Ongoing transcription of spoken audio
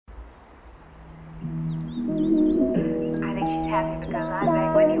Sky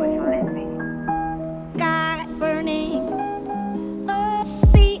burning, the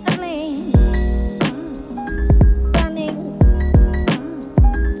sea aflame, burning,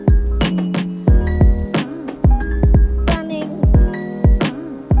 burning.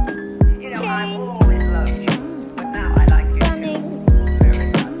 You know, I've always loved you, but now I like you Burning, very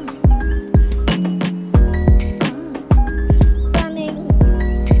much. burning,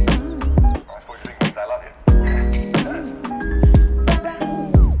 That's what you think means I love you.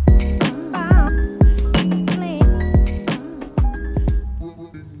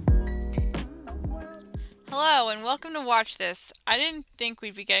 Hello and welcome to Watch This. I didn't think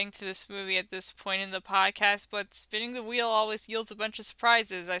we'd be getting to this movie at this point in the podcast, but spinning the wheel always yields a bunch of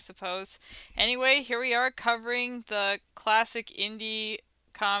surprises, I suppose. Anyway, here we are covering the classic indie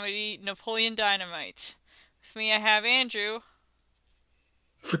comedy Napoleon Dynamite. With me I have Andrew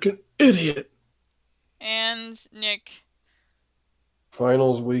Freaking idiot. and Nick.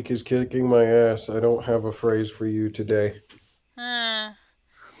 Finals week is kicking my ass. I don't have a phrase for you today.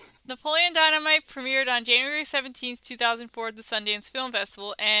 Napoleon Dynamite premiered on January 17th, 2004 at the Sundance Film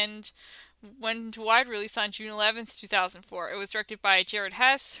Festival and went into wide release on June 11th, 2004. It was directed by Jared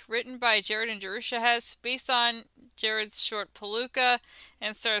Hess, written by Jared and Jerusha Hess, based on Jared's short Palooka,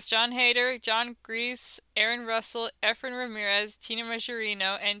 and stars John Hader, John Grease, Aaron Russell, Efren Ramirez, Tina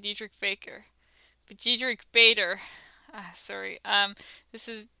Majorino, and Diedrich Bader.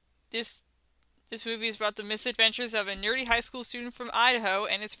 This movie is about the misadventures of a nerdy high school student from Idaho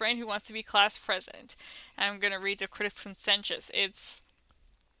and his friend who wants to be class president. I'm going to read the critics' consensus. It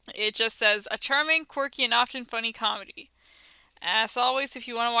just says, a charming, quirky, and often funny comedy. As always, if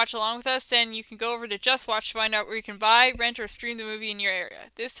you want to watch along with us, then you can go over to Just Watch to find out where you can buy, rent, or stream the movie in your area.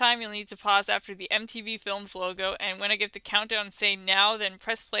 This time you'll need to pause after the MTV Films logo, and when I give the countdown and say now, then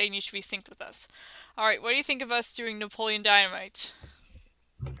press play and you should be synced with us. Alright, what do you think of us doing Napoleon Dynamite?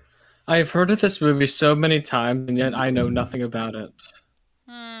 I've heard of this movie so many times, and yet I know nothing about it.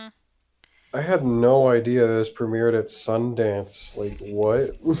 I had no idea this premiered at Sundance. Like, what?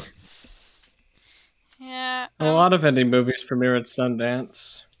 Yeah. A lot of indie movies premiere at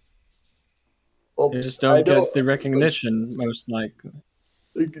Sundance. Well, They just I don't know- get the recognition, most likely.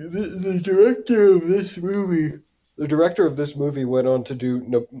 Like, the director of this movie... The director of this movie went on to do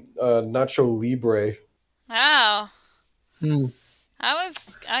Nacho Libre. Oh. Hmm. I was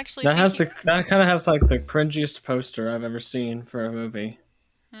actually That thinking... kind of has like the cringiest poster I've ever seen for a movie.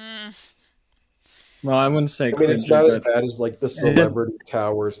 Well, I wouldn't say I mean, it's cringy, not as but bad as, like, the celebrity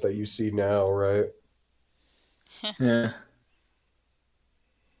towers that you see now, right? yeah.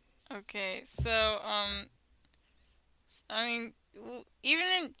 Okay, so, I mean, even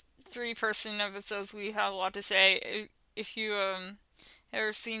in three-person episodes, we have a lot to say. If you,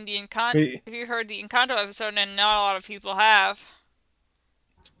 ever seen the if you heard the Encanto episode, and not a lot of people have.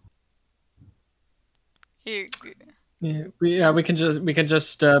 We can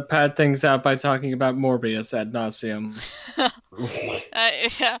just pad things out by talking about Morbius ad nauseum.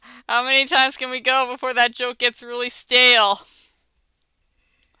 Yeah. How many times can we go before that joke gets really stale?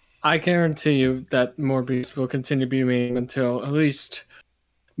 I guarantee you that Morbius will continue to be meme until at least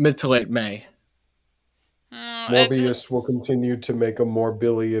mid to late May. Morbius will continue to make a more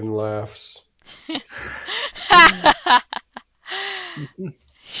billion laughs.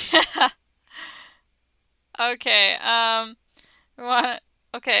 Okay,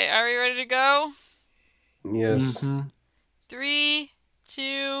 okay, are we ready to go? Yes. 3,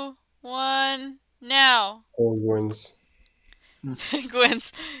 2, 1, now. Penguins.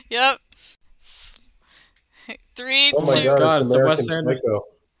 Penguins. Yep. 3, Oh my 2. god, it's it's a American Wes Anderson. Psycho.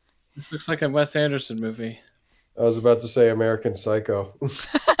 This looks like a Wes Anderson movie. I was about to say American Psycho.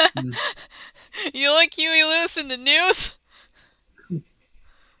 You like Huey Lewis in the news?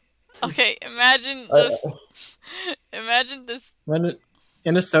 Okay, imagine this.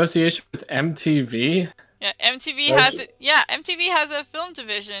 In association with MTV. Yeah, MTV has it. Yeah, MTV has a film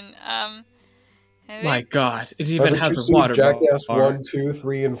division. My God, it Oh, even did has you a see water. Jackass bar. 1, 2,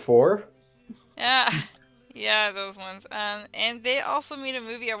 3, and 4? Yeah, those ones. And they also made a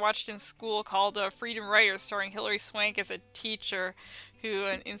movie I watched in school called Freedom Writers, starring Hilary Swank as a teacher who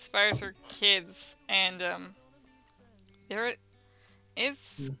inspires her kids. And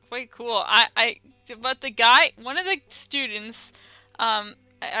it's quite cool. But the guy, one of the students,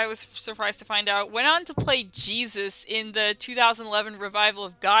 I was surprised to find out, went on to play Jesus in the 2011 revival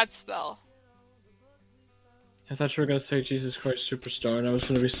of Godspell. I thought you were going to say Jesus Christ Superstar, and I was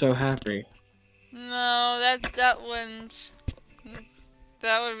going to be so happy. No, that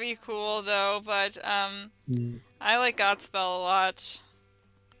would be cool though. But I like Godspell a lot.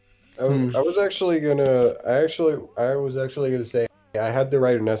 I was actually gonna say I had to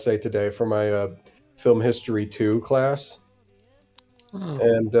write an essay today for my film history 2 class, Oh.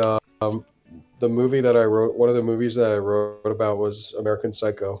 and the movie that I wrote, one of the movies that I wrote about was American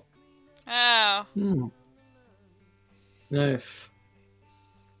Psycho. Oh. Hmm. Nice.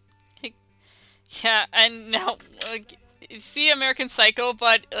 Yeah, and now like you see American Psycho,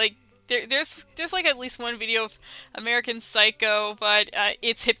 but like there's like at least one video of American Psycho, but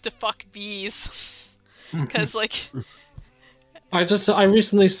it's hip to fuck bees, because like I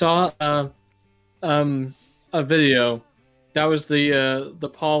recently saw a video that was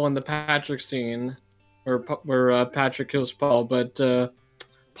the Paul and the Patrick scene where Patrick kills Paul, but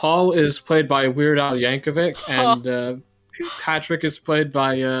Paul is played by Weird Al Yankovic and Patrick is played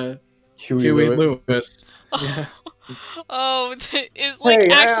by Huey Lewis. Yeah. oh, it's like Hey,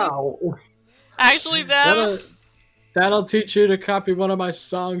 actually them. That'll teach you to copy one of my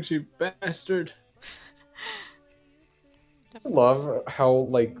songs, you bastard. I love how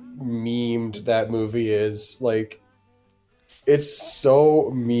like memed that movie is. Like, it's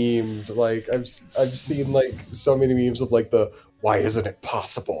so memed. Like I've seen like so many memes of like the "Why isn't it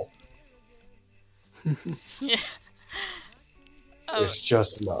possible?" Yeah. It's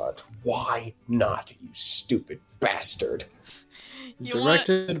just not. Why not, you stupid bastard?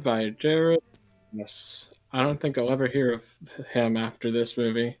 Directed by Jared. Yes. I don't think I'll ever hear of him after this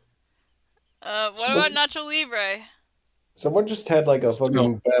movie. What about Nacho Libre? Someone just had like a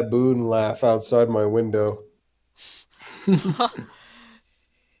fucking baboon laugh outside my window. You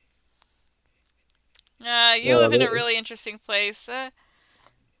live in a really interesting place.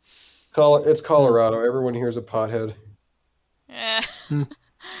 It's Colorado. Everyone here's a pothead. Yeah.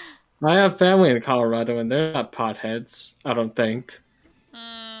 I have family in Colorado, and they're not potheads, I don't think.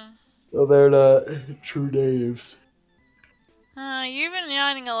 Well, they're not true natives. You've been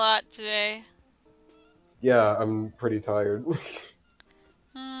yawning a lot today. Yeah, I'm pretty tired.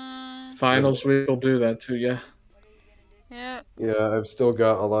 Finals week will do that to you. Yeah. Yeah, I've still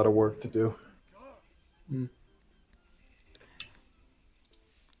got a lot of work to do. Yeah.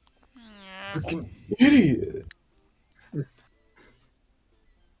 Freaking idiot!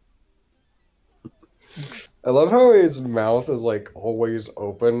 I love how his mouth is like always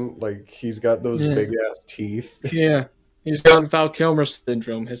open. Like he's got those big ass teeth. Yeah, he's got Val Kilmer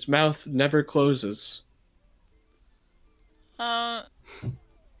syndrome. His mouth never closes. What?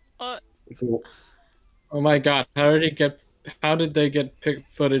 Oh my god, how did they get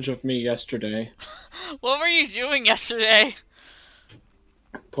footage of me yesterday? What were you doing yesterday?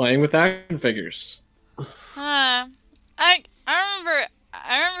 Playing with action figures. I remember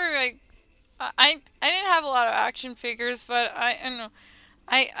like I didn't have a lot of action figures, but I don't know.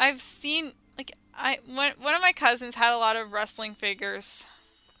 I've seen like one of my cousins had a lot of wrestling figures.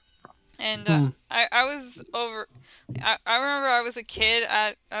 And I was over I remember I was a kid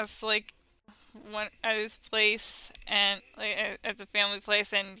at his place, and like at the family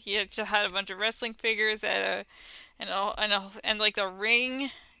place, and he had just had a bunch of wrestling figures and like a ring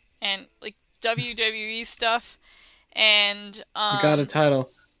and like WWE stuff, and We got a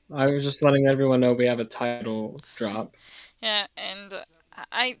title. I was just letting everyone know we have a title drop. Yeah, and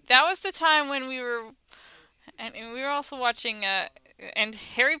that was the time when we were also watching and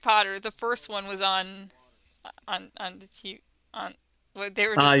Harry Potter, the first one, was on the TV, on what they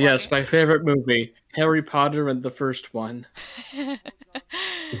were just watching. Yes, my favorite movie, Harry Potter and the first one.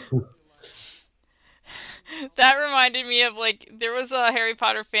 That reminded me of like there was a Harry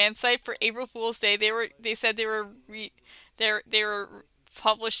Potter fan site for April Fool's Day. They said they were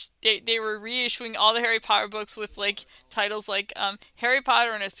reissuing all the Harry Potter books with like titles like Harry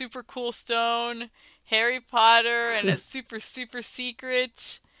Potter and a super cool stone, Harry Potter and a super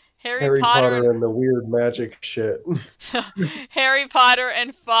secret, Harry Potter and the weird magic shit. Harry Potter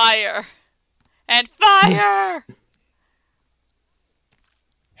and fire. And fire!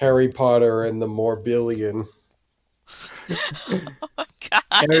 Harry Potter and the Morbillion. Oh my god.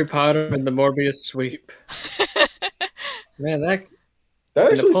 Harry Potter and the Morbius sweep. Man, that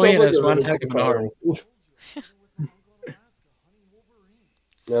actually Napoleon sounds like has a one really heck of cool an arm.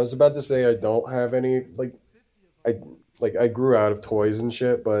 I was about to say I don't have any I grew out of toys and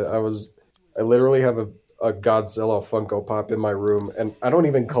shit, but I literally have a Godzilla Funko Pop in my room, and I don't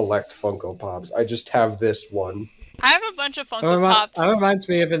even collect Funko Pops. I just have this one. I have a bunch of Funko Pops. That reminds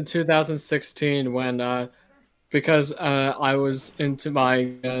me of in 2016 when, because I was into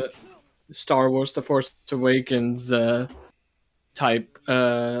my Star Wars The Force Awakens type.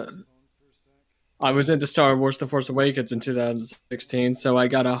 I was into Star Wars The Force Awakens in 2016, so I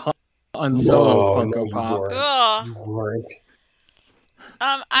got a Han Solo Funko Pop. You weren't.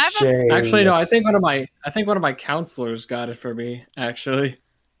 I have a, Shame. Actually, no. I think one of my counselors got it for me. Actually,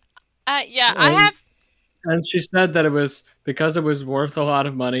 yeah, I and, have. and she said that it was because it was worth a lot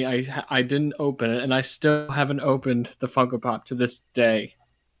of money. I didn't open it, and I still haven't opened the Funko Pop to this day.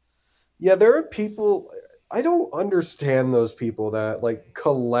 Yeah, there are people. I don't understand those people that like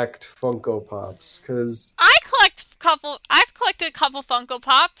collect Funko Pops because I've collected a couple Funko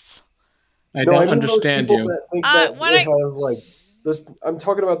Pops. I no, don't I mean those understand people you. that think that When it I has like this. I'm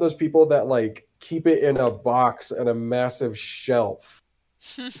talking about those people that like keep it in a box and a massive shelf.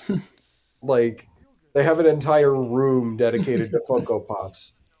 Like they have an entire room dedicated to Funko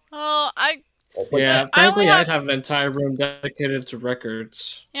Pops. oh Like, Yeah, I only frankly, I'd have have an entire room dedicated to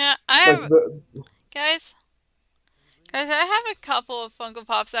records. yeah I like have the guys. Guys, I have a couple of Funko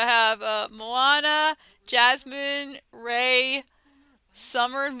Pops. I have Moana, Jasmine, Ray,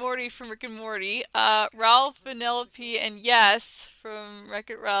 Summer and Morty from Rick and Morty, Ralph, Vanellope, and Yes from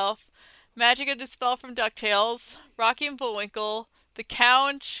Wreck-It Ralph, Magic of the Spell from DuckTales, Rocky and Bullwinkle, The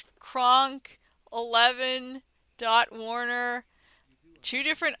Count, Kronk, 11, Dot Warner, two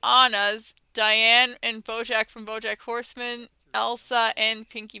different Annas, Diane and Bojack from Bojack Horseman, Elsa and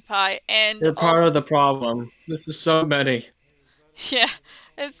Pinkie Pie, and You're part also of the problem. This is so many. yeah,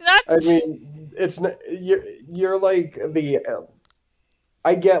 it's not. I mean, it's not, you're like the.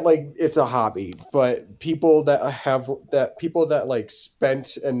 I get like it's a hobby, but people that like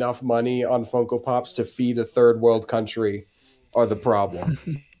spent enough money on Funko Pops to feed a third world country are the problem.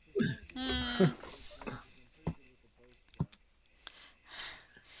 Hmm.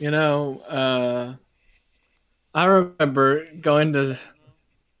 You know, I remember going to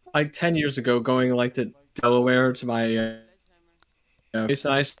like 10 years ago, going like to Delaware to my place,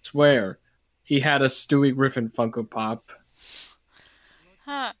 and I swear he had a Stewie Griffin Funko Pop.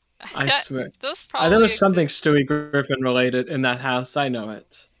 Huh. I That- swear. Those There probably was something exist. Stewie Griffin related in that house. I know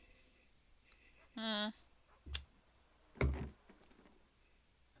it. Hmm.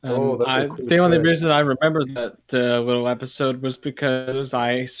 Oh, that's a cool The only trick. reason I remember that little episode was because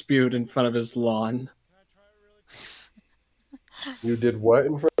I spewed in front of his lawn. You did what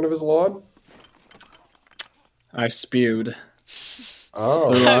in front of his lawn? I spewed.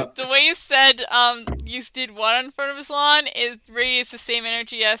 Oh, The way you said you did one in front of his lawn, it radiates the same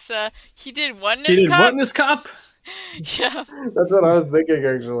energy as he did one in He his did cup. what in his cup? Yeah. that's what I was thinking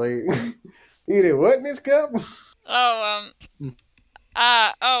actually. You did what in his cup? Oh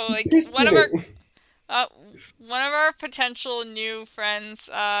like Pissed one in of our it. one of our potential new friends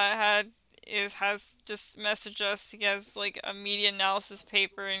has just messaged us. He has like a media analysis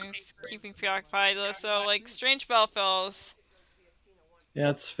paper and he's keeping preoccupied. So like strange fellows. Yeah,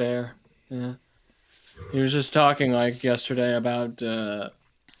 that's fair. Yeah. He was just talking like yesterday about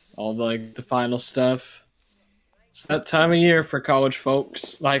all the final stuff. It's that time of year for college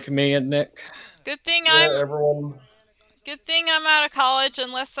folks like me and Nick. Good thing Yeah, everyone. I'm out of college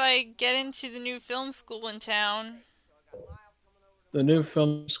unless I get into the new film school in town. The new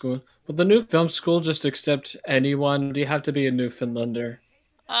film school. Will the new film school just accept anyone? Do you have to be a Newfoundlander?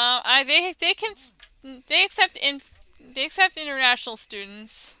 They accept international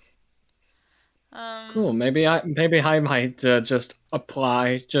students. Cool. Maybe I might just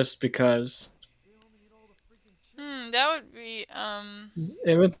apply just because That would be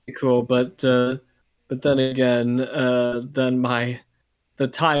it would be cool. But then again, the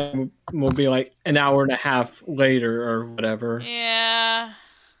time will be like an hour and a half later or whatever. yeah.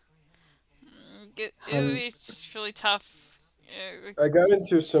 It would be really tough. I got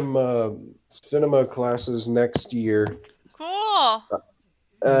into some cinema classes next year. Cool.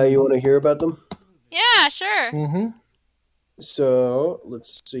 You want to hear about them? Yeah, sure. Mm-hmm. So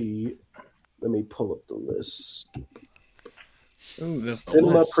let's see. Let me pull up the list. Ooh, there's a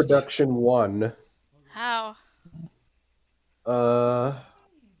Cinema list. Production 1. How?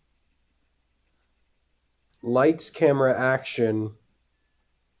 Lights, camera, action,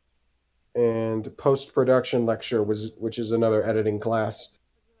 and post-production lecture, which is another editing class.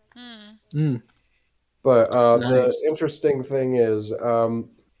 Mm. But the Nice. interesting thing is,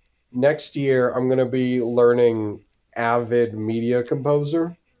 next year I'm going to be learning Avid Media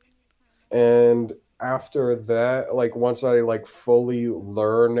Composer, and after that, like once I like fully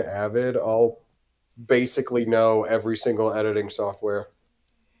learn Avid, I'll basically know every single editing software.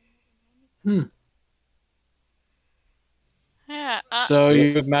 Yeah. So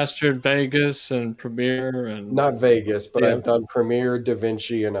you've mastered Vegas and Premiere and Not Vegas, but Yeah. I've done Premiere,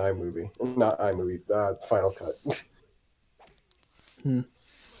 DaVinci, and iMovie. Not iMovie, Final Cut.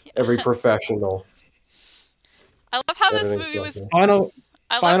 Every professional. I love how this editing movie was. software. Final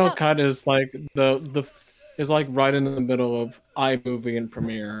I love Final how, Cut is like the is like right in the middle of iMovie and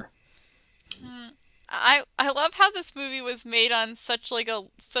Premiere. I love how this movie was made on such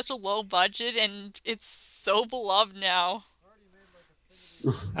a low budget and it's so beloved now.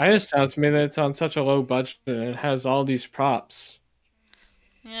 I just sounds to me that it's on such a low budget and it has all these props.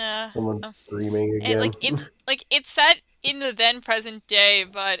 Yeah. Someone's screaming And again. it's set in the then present day,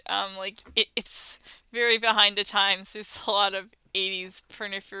 but it's very behind the times. There's a lot of 80s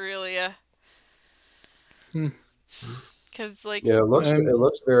pornophilia. Cause Yeah, it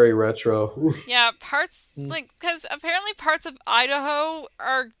looks very retro. yeah, parts because apparently parts of Idaho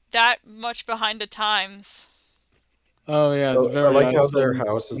are that much behind the times. Oh yeah, it's very I like how nice their and-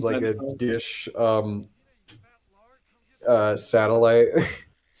 house is like a dish satellite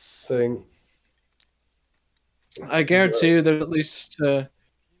thing. I guarantee you there's at least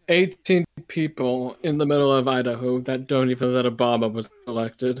 18 people in the middle of Idaho that don't even know that Obama was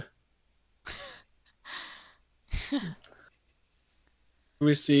elected.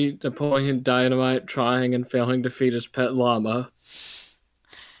 We see Napoleon Dynamite trying and failing to feed his pet llama.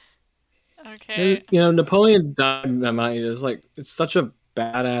 Okay. You know, Napoleon Dynamite is like, it's such a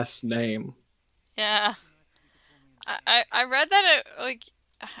badass name. Yeah. I read that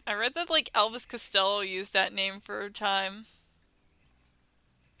Elvis Costello used that name for a time.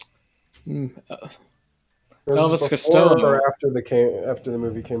 Was Elvis this before Costello. or after the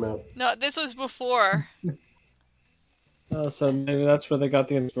movie came out? No, this was before. Oh, so maybe that's where they got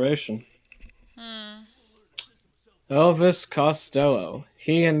the inspiration. Elvis Costello.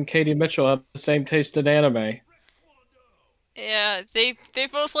 He and Katie Mitchell have the same taste in anime. Yeah, they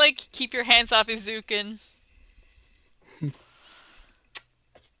both like keep your hands off Izukin.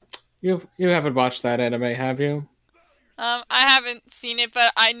 You haven't watched that anime, have you? I haven't seen it,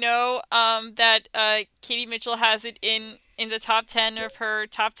 but I know that Katie Mitchell has it in the top 10 of her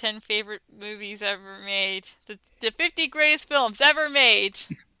top 10 favorite movies ever made. The 50 greatest films ever made.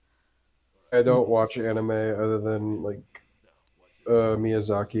 I don't watch anime other than like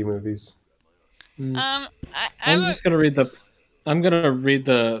Miyazaki movies. I'm gonna read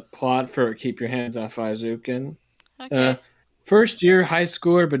the plot for Keep Your Hands Off Izukin. okay. First year high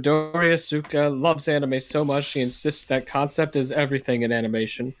schooler Midoriya Suka loves anime so much she insists that concept is everything in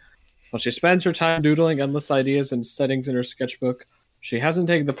animation. While she spends her time doodling endless ideas and settings in her sketchbook, she hasn't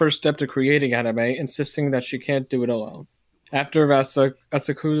taken the first step to creating anime, insisting that she can't do it alone. After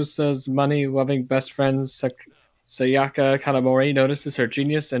Asakusa's money-loving best friend Sayaka Kanamori notices her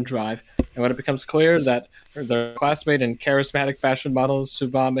genius and drive, and when it becomes clear that their classmate and charismatic fashion model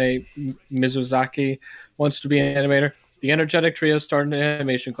Tsubame Mizuzaki wants to be an animator, the energetic trio start an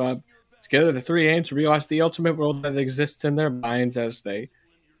animation club. Together, the three aim to realize the ultimate world that exists in their minds as they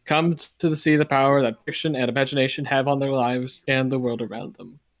come to see the power that fiction and imagination have on their lives and the world around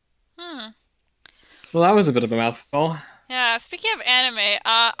them. Well, that was a bit of a mouthful. Yeah, speaking of anime,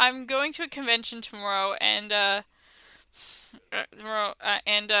 I'm going to a convention tomorrow, and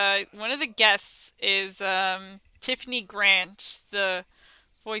one of the guests is Tiffany Grant, the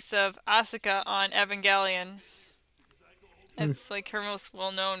voice of Asuka on Evangelion. It's like her most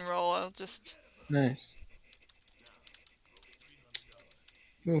well-known role. Nice.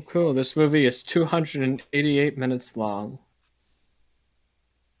 Oh, cool. This movie is 288 minutes long.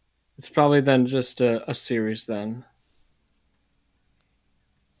 It's probably then just a series then.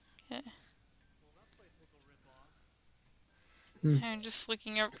 I'm just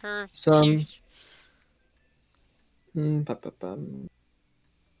looking up her Some- TV.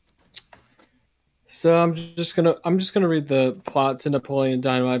 So I'm just gonna read the plot to Napoleon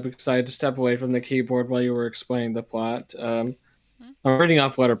Dynamite because I had to step away from the keyboard while you were explaining the plot. I'm reading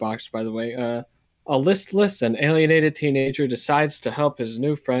off Letterboxd, by the way. A listless and alienated teenager decides to help his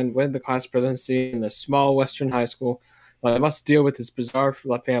new friend win the class presidency in the small western high school, while he must deal with his bizarre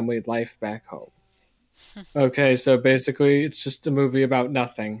family life back home. Okay, so basically, it's just a movie about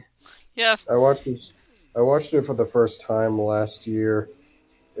nothing. Yeah. I watched it for the first time last year.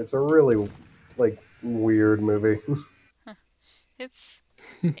 It's a really weird movie. It's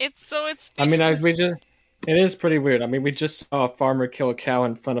I mean, basically- it is pretty weird. I mean, we just saw a farmer kill a cow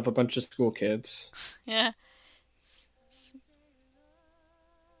in front of a bunch of school kids. Yeah.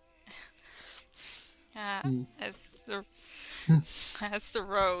 That's the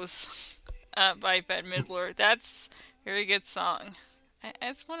Rose by Bette Midler. That's a very good song.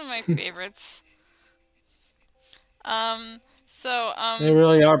 It's one of my favorites. They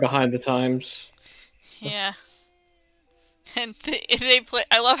really are behind the times. Yeah. And they play.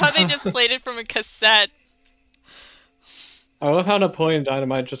 I love how they just played it from a cassette. I love how Napoleon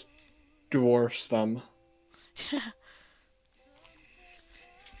Dynamite just dwarfs them.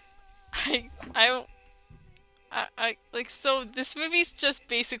 I like so this movie's just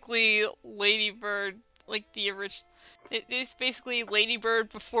basically Lady Bird, like the original. It is basically Lady Bird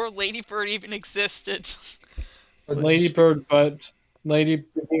before Lady Bird even existed. Ladybird, but Speaking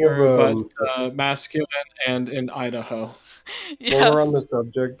of, Ladybird, but masculine and in Idaho. while Yeah, we're on the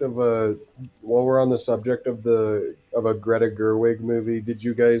subject of a Greta Gerwig movie, did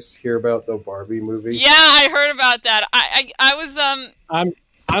you guys hear about the Barbie movie? yeah, I heard about that. I was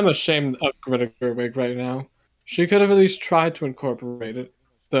I'm ashamed of Greta Gerwig right now. She could have at least tried to incorporate it,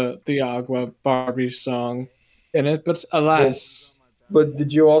 the Agua Barbie song in it, but alas. But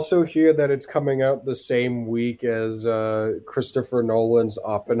did you also hear that it's coming out the same week as Christopher Nolan's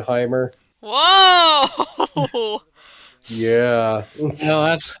Oppenheimer? whoa. Yeah.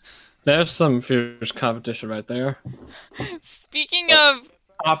 Well, there's some fierce competition right there. Speaking of,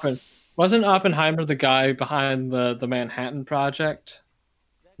 Wasn't Oppenheimer the guy behind the Manhattan Project?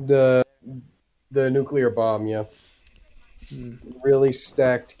 The nuclear bomb, yeah. Really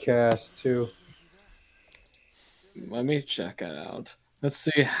stacked cast too. Let me check it out. Let's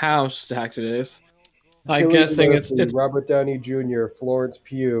see how stacked it is. I'm Cillian guessing Murphy, it's Robert Downey Jr., Florence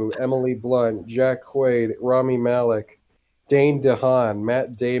Pugh, Emily Blunt, Jack Quaid, Rami Malek, Dane DeHaan,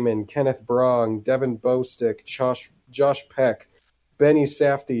 Matt Damon, Kenneth Brong, Devin Bostick, Josh Peck, Benny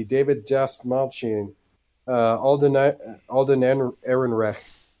Safdie, David Dastmalchian, Alden Ehrenreich.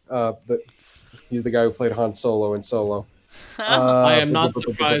 He's the guy who played Han Solo in Solo. I am not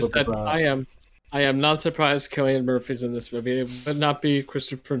surprised that I am not surprised Cillian Murphy's in this movie. It would not be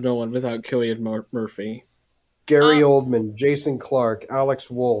Christopher Nolan without Cillian Murphy. Gary Oldman, Jason Clarke, Alex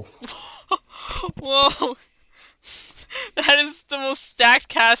Wolff. whoa, that is the most stacked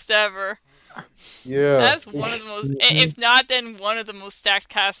cast ever. Yeah. That's one of the most, if not, then one of the most stacked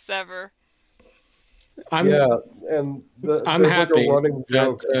casts ever. I'm and there's happy like a running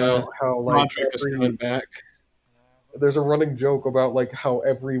joke that, about how like Roderick is coming back. there's a running joke about like how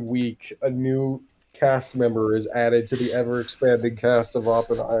every week a new cast member is added to the ever expanding cast of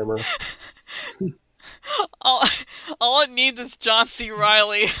Oppenheimer. All it needs is John C.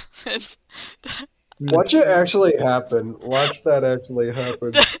 Riley. Watch it actually happen. Watch that actually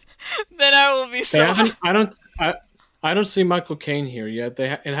happen. Then I will be They so. haven't. I don't see Michael Caine here yet.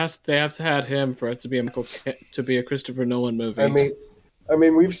 They have to add him for it to be a Christopher Nolan movie. I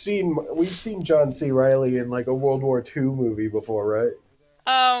mean, we've seen John C. Riley in like a World War II movie before, right?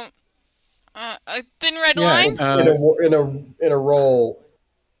 A Thin Red Line. In a role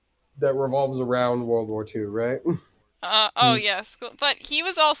that revolves around World War II, right? Oh yes, but he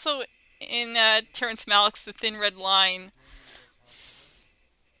was also in Terrence Malick's The Thin Red Line.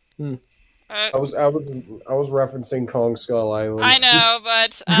 I was referencing Kong Skull Island. I know,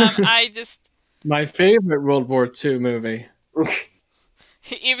 but I just My favorite World War II movie.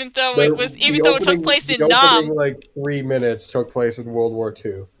 even though it took place in the Nam. opening, like 3 minutes took place in World War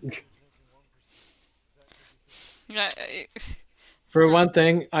II. For one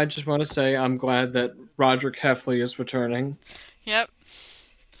thing, I just want to say I'm glad that Roderick Heffley is returning. Yep.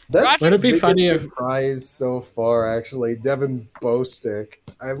 That's Would it be the funny biggest if surprise so far, actually. Devin Bostick.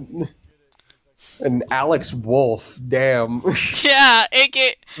 And Alex Wolff. Damn. Yeah.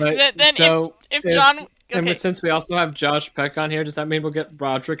 Right, Then so if John. and Okay. since we also have Josh Peck on here, does that mean we'll get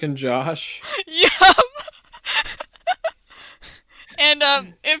Roderick and Josh? Yep. And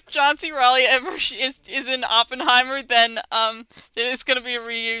if John C. Reilly ever is in Oppenheimer, then it's gonna be a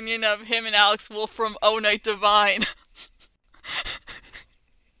reunion of him and Alex Wolff from Oh Night Divine.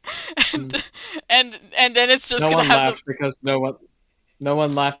 and then it's just No gonna one have laughed because no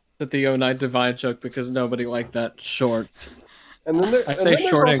one laughed at the O Night Divine joke because nobody liked that short. And then, there's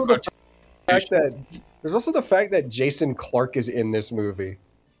also the fact that Jason Clarke is in this movie.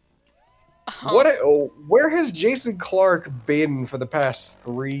 Where has Jason Clarke been for the past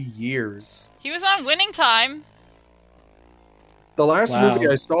 3 years? He was on Winning Time. The last Wow. movie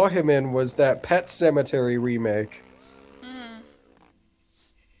I saw him in was that Pet Sematary remake.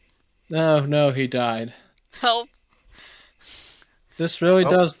 No, he died. Help. This really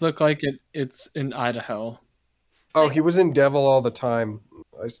does look like it's in Idaho. Oh, he was in Devil All the Time.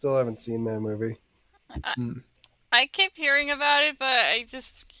 I still haven't seen that movie. I keep hearing about it, but I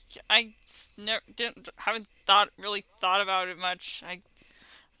haven't really thought about it much. I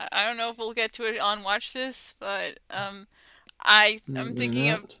don't know if we'll get to it on Watch This, but I'm thinking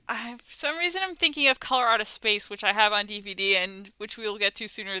of for some reason I'm thinking of Color Out of Space, which I have on DVD and which we will get to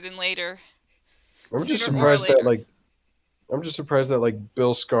sooner than later. I'm just Sooner or surprised that later.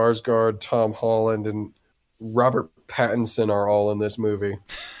 Bill Skarsgård, Tom Holland, and Robert Pattinson are all in this movie.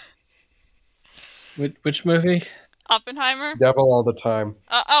 Which movie? Oppenheimer. Devil All the Time.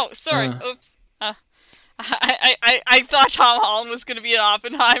 Sorry. Oops. I thought Tom Holland was going to be an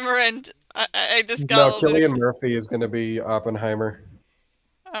Oppenheimer, and I just got a No, little bit Cillian excited. Murphy is going to be Oppenheimer.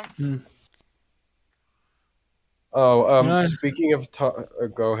 Oh, Yeah. speaking of,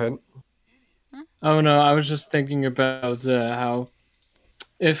 go ahead. Oh no, I was just thinking about how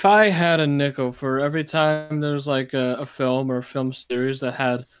if I had a nickel for every time there's like a film or a film series that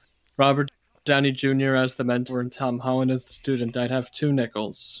had Robert Downey Jr. as the mentor and Tom Holland as the student, I'd have 2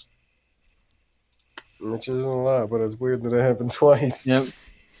 nickels. Which isn't a lot, but it's weird that it happened twice. Yep.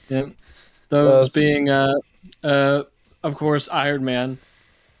 Those so- being, of course, Iron Man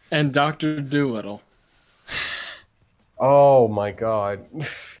and Doctor Dolittle. Oh my god.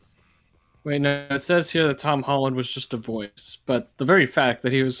 Wait, no, it says here that Tom Holland was just a voice, but the very fact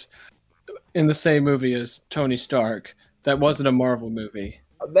that he was in the same movie as Tony Stark, that wasn't a Marvel movie.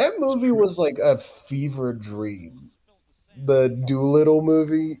 That movie was like a fever dream. The Doolittle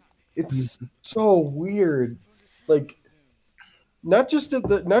movie. It's so weird. Like not just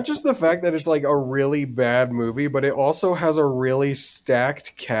the fact that it's like a really bad movie, but it also has a really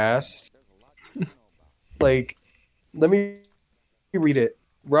stacked cast. Like, let me read it.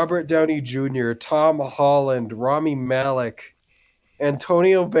 Robert Downey Jr., Tom Holland, Rami Malek,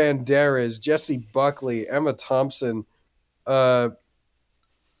 Antonio Banderas, Jesse Buckley, Emma Thompson,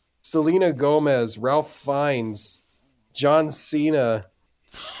 Selena Gomez, Ralph Fiennes, John Cena,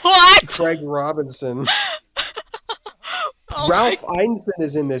 What? Craig Robinson. Oh Ralph my- Ineson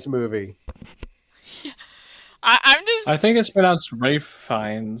is in this movie. I'm just. I think it's pronounced Rafe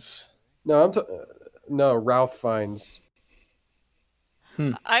Fiennes. No, no, Ralph Fiennes.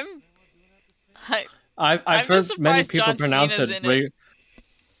 I'm. I've I'm heard just many surprised people John pronounce Cena's it in it.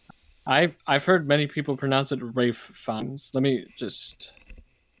 I've heard many people pronounce it Rafe Fiennes. Let me just.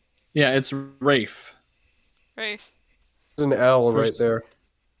 Yeah, it's Rafe. Rafe. There's an L right First- there.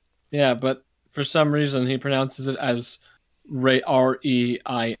 Yeah, but for some reason he pronounces it as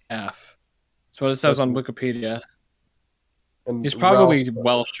R-E-I-F. That's what it says on Wikipedia. And He's probably Ralph,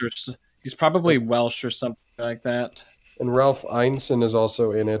 Welsh or he's probably Welsh or something like that. and Ralph Ineson is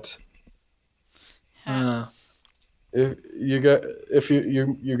also in it. If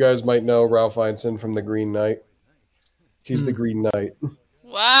you guys might know Ralph Ineson from The Green Knight. He's the Green Knight.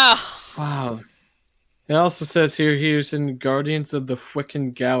 Wow. Wow. It also says here he was in Guardians of the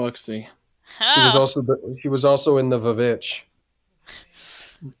Frickin' Galaxy. He was also in The Vavitch.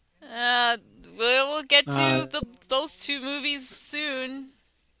 We'll get to those 2 movies soon.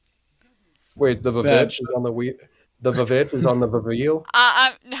 Wait, The Vavitch is on The Vavitch is on the Vaville.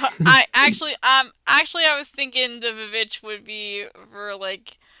 No, I actually I was thinking the Vivitch would be for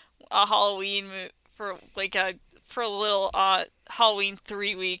like a Halloween for like a little Halloween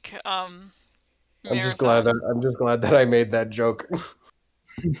 3-week I'm marathon. just glad that I made that joke.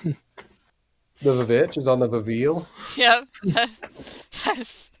 The Vavitch is on the Vaville. Yep.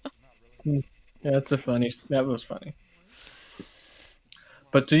 That's Yeah, that was funny.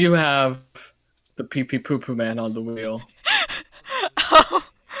 But do you have the pee pee poo poo man on the wheel?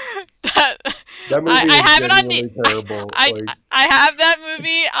 That movie I is have it on genuinely terrible. I have that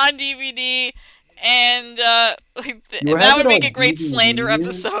movie on DVD, and You that have would it make on a great slander DVD?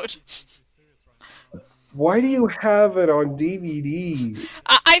 episode. Why do you have it on DVD?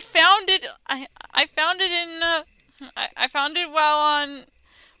 I found it. I found it in. I found it while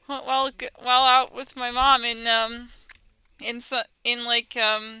out with my mom in the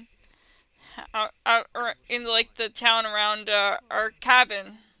town around our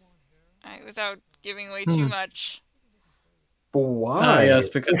cabin. Without giving away too much. But why? Yes,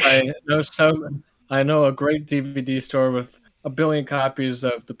 because I know a great DVD store with 1 billion copies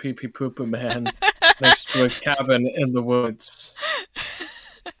of the Pee Pee Poo Poo Man next to a cabin in the woods.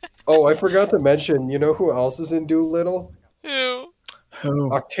 Oh, I forgot to mention. You know who else is in Doolittle? Who?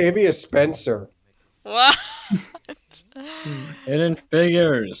 Who? Octavia Spencer. What? Hidden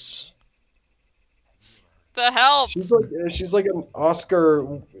Figures. The help? She's like an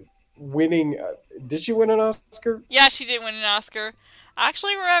Oscar-winning. Did she win an Oscar? Yeah, she did win an Oscar. I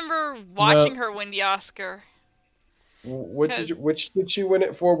actually remember watching her win the Oscar. Which did she win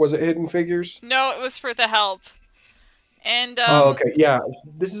it for? Was it Hidden Figures? No, it was for The Help. And Oh, okay. Yeah,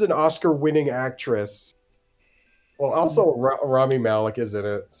 this is an Oscar-winning actress. Well, also Rami Malek is in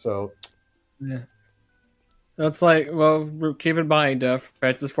it, so Yeah. That's like, well, keep in mind,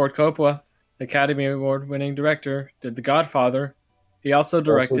 Francis Ford Coppola, Academy Award-winning director, did The Godfather. He also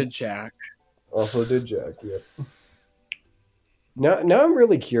directed Jack. Also did Jack. Yep. Now I'm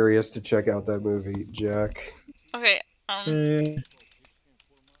really curious to check out that movie, Jack. okay. I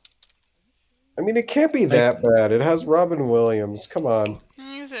mean, it can't be that bad. It has Robin Williams. Come on.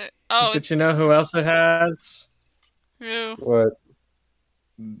 Is it? Oh, Did you know who else it has? ew, What?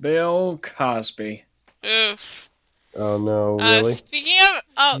 Bill Cosby. oof. Oh no, really? Speaking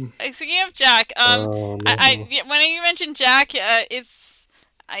of Jack, Oh no. when you mentioned Jack,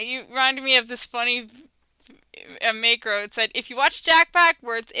 you reminded me of this funny macro. It said, if you watch Jack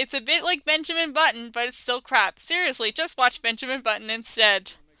backwards, it's a bit like Benjamin Button, but it's still crap. Seriously, just watch Benjamin Button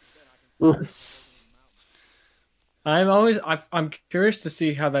instead. I'm curious to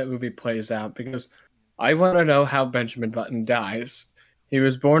see how that movie plays out because I want to know how Benjamin Button dies. He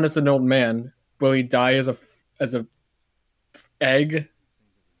was born as an old man. Will he die as a egg?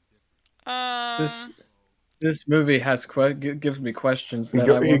 This movie gives me questions that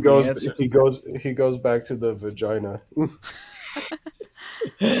I want the answers. He goes back to the vagina.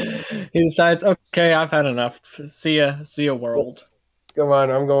 He decides, okay, I've had enough. See ya, world. Come on,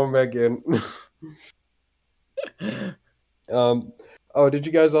 I'm going back in. Did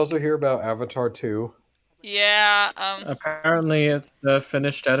you guys also hear about Avatar 2? Yeah. Apparently, it's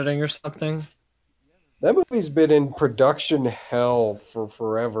finished editing or something. That movie's been in production hell for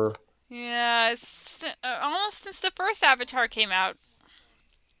forever. Yeah, it's almost since the first Avatar came out.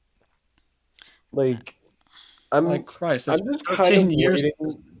 Like, Christ, I'm it's just 13 kind of years waiting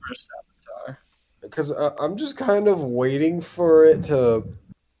since the first Avatar. because I'm just kind of waiting for it to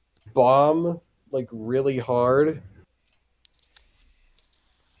bomb like really hard.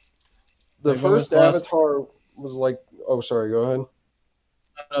 The Like, when was first the last- Avatar was like, oh, sorry, go ahead.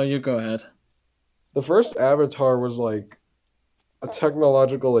 No, you go ahead. The first Avatar was like a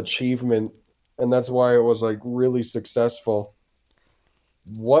technological achievement, and that's why it was like really successful.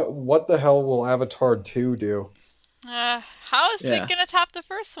 What the hell will Avatar 2 do? How is Yeah. it gonna top the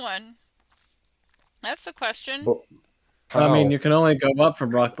first one? That's the question. But I mean, how? you can only go up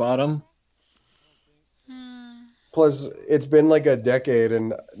from rock bottom. Plus, it's been like a decade,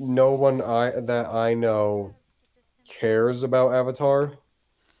 and no one that I know cares about Avatar.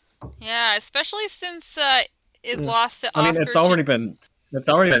 Yeah, especially since it lost the I mean, Oscar. it's already been,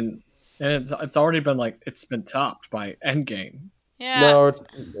 and it's already been like it's been topped by Endgame. Yeah. No,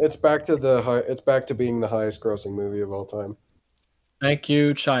 it's back to it's back to being the highest grossing movie of all time. Thank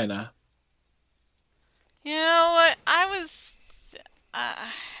you, China. You know what?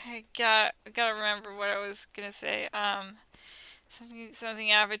 I gotta remember what I was gonna say.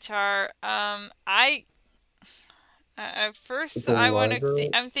 Something Avatar. First It's a I want to. library?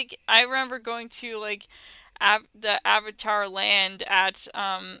 I'm thinking. I remember going to like, the Avatar land at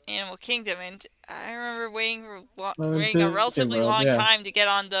Animal Kingdom, and I remember waiting waiting a Disney relatively World, long yeah. time to get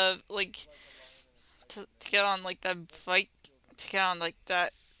on the like, to get on like the fight, to get on like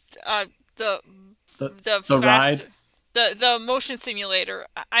that, the The fast, ride. the motion simulator.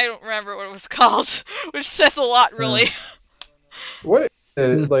 I don't remember what it was called, which says a lot, really. What is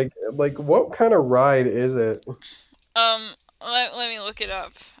it? Like what kind of ride is it? Let me look it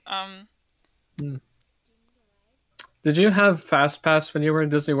up. Did you have Fast Pass when you were in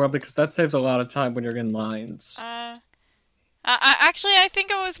Disney World? Because that saves a lot of time when you're in lines. I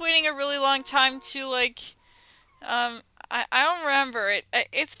think I was waiting a really long time to like, I don't remember it.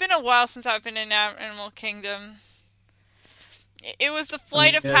 It's been a while since I've been in Animal Kingdom. It was the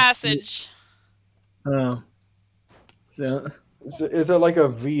Flight of Yes, Passage. Oh. Yeah. Is it like a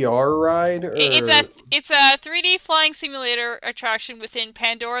VR ride? Or... It's a 3D flying simulator attraction within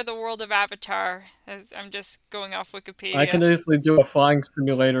Pandora: The World of Avatar. I'm just going off Wikipedia. I can easily do a flying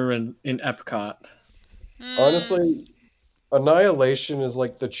simulator in Epcot. Honestly, Annihilation is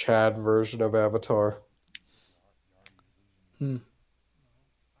like the Chad version of Avatar. You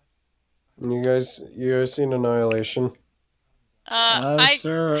guys seen Annihilation?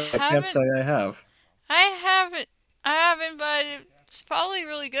 Sir, I can't say I have. I haven't, but it's probably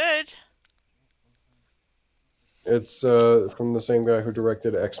really good. It's from the same guy who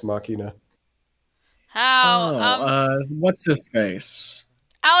directed Ex Machina. How? What's his face?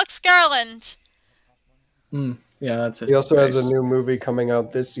 Alex Garland. Yeah, that's his He also face. has a new movie coming out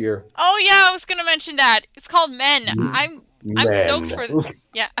this year. Oh yeah, I was gonna mention that. It's called Men. I'm stoked for.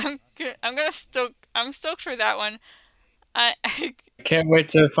 Yeah, I'm stoked for that one. I can't wait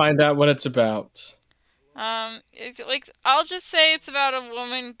to find out what it's about. It's like, I'll just say it's about a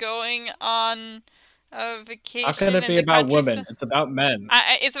woman going on a vacation. How can it be about women? It's about men.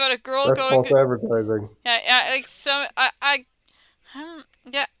 It's about a girl That's going. false advertising. Yeah, like so.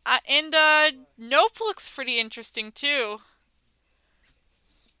 And Nope looks pretty interesting too.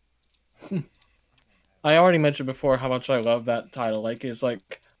 I already mentioned before how much I love that title. Like, it's like,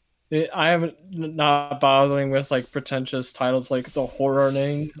 I am not bothering with like pretentious titles like The Horror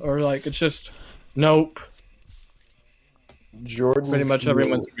Name, or like it's just Nope. Jordan pretty much Peele.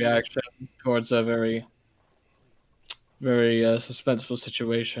 everyone's reaction towards a very, very suspenseful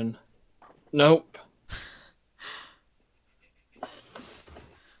situation. Nope.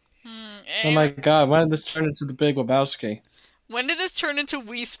 Oh my god, when did this turn into the Big Lebowski? When did this turn into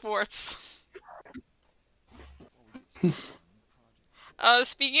Wii Sports?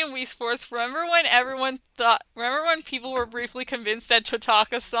 Speaking of Wii Sports, remember when people were briefly convinced that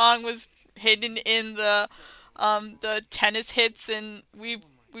Totaka's song was hidden in the tennis hits in Wii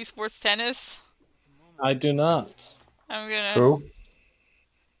Sports Tennis? I do not. I'm gonna. Who?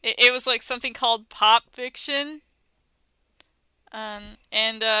 It was like something called Pop Fiction. And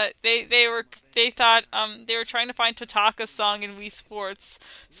they thought they were trying to find Totaka's song in Wii Sports,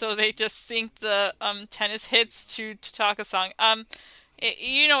 so they just synced the tennis hits to Totaka's song.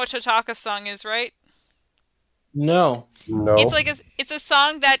 You know what Totaka's song is, right? No. It's a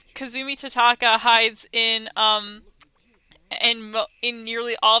song that Kazumi Totaka hides in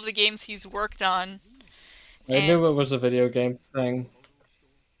nearly all of the games he's worked on. I knew it was a video game thing.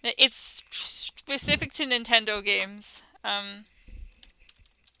 It's specific to Nintendo games.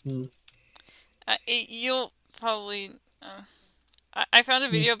 You'll probably. I found a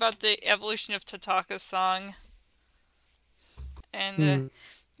video about the evolution of Totaka's song, and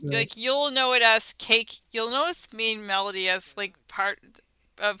like you'll know it as cake. You'll know its main melody as like part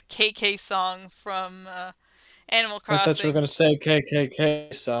of KK song from Animal Crossing. I thought you were gonna say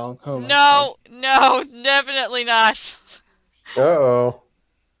KKK song. Oh my No, no, definitely not. Uh-oh.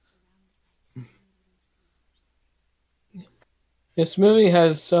 This movie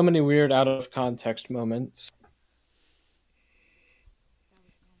has so many weird out of context moments.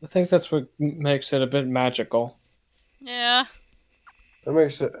 I think that's what makes it a bit magical. Yeah. I'm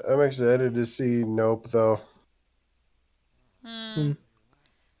excited to see Nope though. I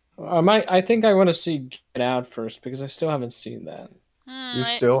think I want to see Get Out first because I still haven't seen that. You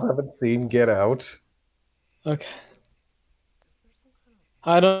still haven't seen Get Out? Okay.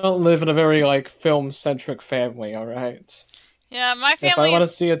 I don't live in a very like film centric family, alright? Yeah, my family. If I want to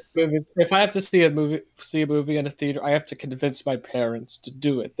see a movie, if I have to see a movie in a theater, I have to convince my parents to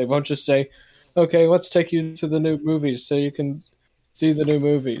do it. They won't just say, "Okay, let's take you to the new movies so you can see the new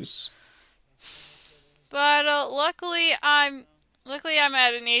movies." But luckily I'm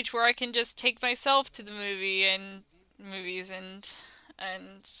at an age where I can just take myself to the movies and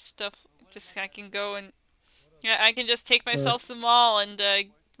stuff. Just I can go and I can just take myself to the mall and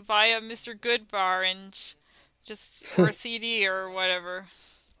via Mr. Goodbar and just or a CD or whatever.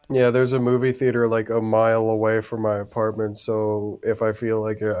 Yeah, there's a movie theater like a mile away from my apartment, so if I feel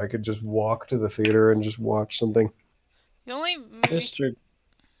like it, I could just walk to the theater and just watch something. The only movie...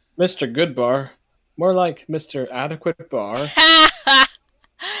 Mr. Goodbar, more like Mr. Adequate Bar.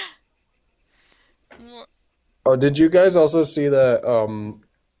 Oh, did you guys also see the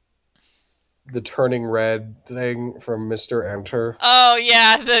turning red thing from Mr. Enter? Oh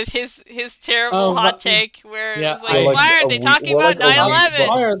yeah, his terrible hot take where it was like, like why aren't they talking about 9/11?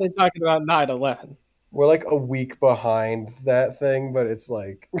 Why are they talking about 9/11? We're like a week behind that thing, but it's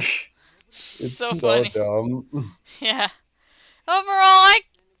like it's so funny. Dumb. Yeah. Overall,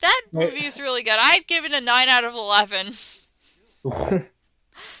 that movie is really good. I'd give it a 9 out of 11.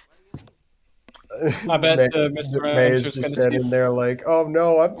 I bet Mr. May is just standing there like, oh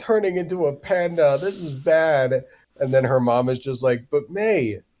no, I'm turning into a panda. This is bad. And then her mom is just like, but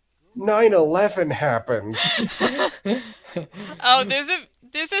May, 9/11 happened. Oh, there's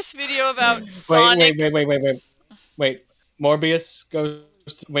this video about Sonic. Wait. Morbius goes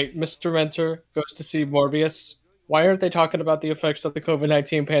to, Mr. Renter goes to see Morbius. Why aren't they talking about the effects that the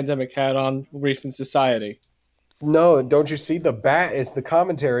COVID-19 pandemic had on recent society? No, don't you see? The bat is the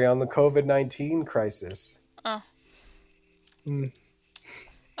commentary on the COVID-19 crisis. Oh.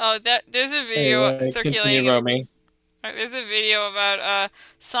 Oh, there's a video circulating. There's a video about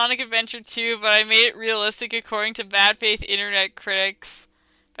Sonic Adventure 2, but I made it realistic according to bad faith internet critics.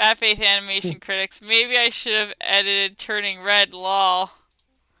 Bad faith animation critics. Maybe I should have edited Turning Red, lol.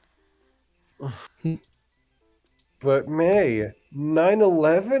 But May,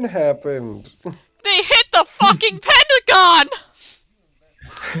 9/11 happened. They hit the fucking Pentagon!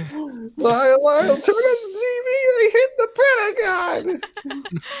 Lyle, turn on the TV. They hit the Pentagon.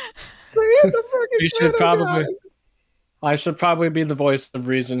 They hit the fucking Pentagon. I should probably be the voice of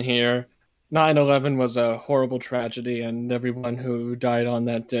reason here. 9/11 was a horrible tragedy, and everyone who died on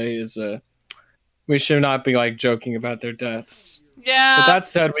that day is we should not be like joking about their deaths. Yeah. But that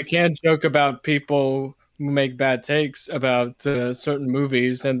said, we can't joke about people who make bad takes about certain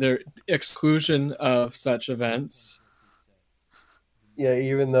movies and their exclusion of such events. Yeah,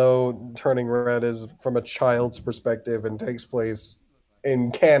 even though Turning Red is from a child's perspective and takes place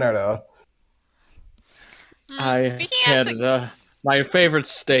in Canada. Speaking as the Canada, my favorite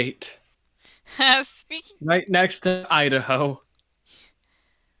state, speaking, right next to Idaho.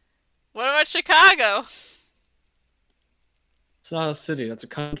 what about Chicago? It's not a city. That's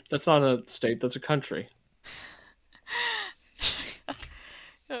a That's not a state. That's a country.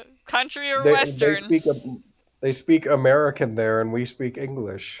 Country or They Western? they speak American there, and we speak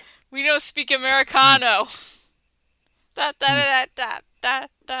English. We don't speak Americano. Da da da da da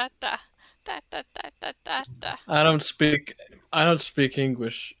da da da da da da da da. I don't speak. I don't speak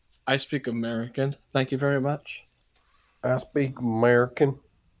English. I speak American. Thank you very much. I speak American.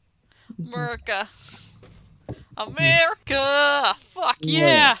 America. America! Fuck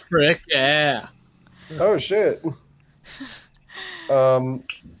yeah! Frick yeah! Oh shit. The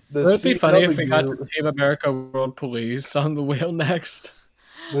Would it be funny if we got CW the Team America World Police on the wheel next?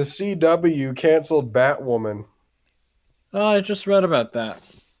 the CW canceled Batwoman, Oh, I just read about that.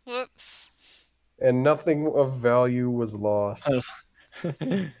 Whoops. and nothing of value was lost.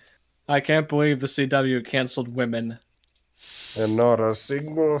 I can't believe the CW canceled women. And not a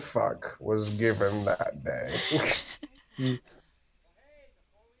single fuck was given that day.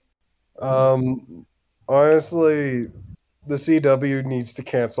 Honestly, the CW needs to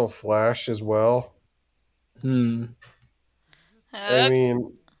cancel Flash as well. I That's-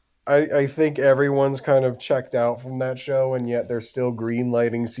 mean, I think everyone's kind of checked out from that show, and yet they're still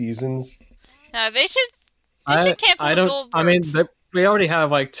greenlighting seasons. they should cancel I the don't. I mean, Goldbergs. we already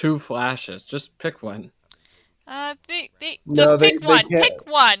have like 2 Flashes. Just pick one. They No, just they pick one. can't.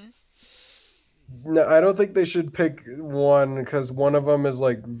 Pick one. No, I don't think they should pick one because one of them is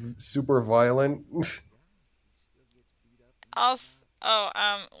like super violent.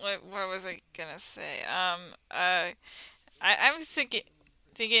 What was I gonna say? I'm just thinking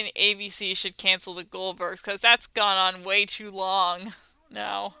ABC should cancel the Goldbergs because that's gone on way too long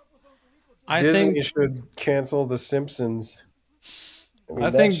now. I Disney think should cancel The Simpsons. I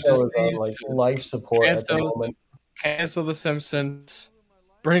that think show is Disney on like should life support at the cancel- moment. cancel The Simpsons.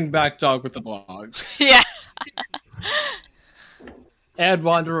 Bring back Dog with the Blog. Yeah. Add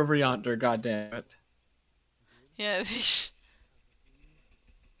Wander Over Yonder. God damn it. Yeah. They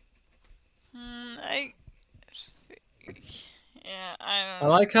Yeah, I I don't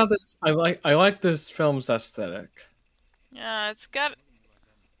know. like how this. I like this film's aesthetic. Yeah, it's got.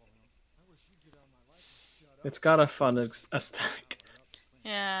 It's got a fun aesthetic.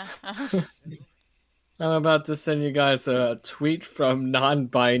 Yeah. I'm about to send you guys a tweet from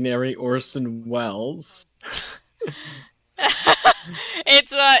non-binary Orson Welles.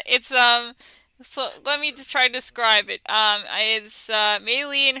 So let me just try to describe it. It's Mei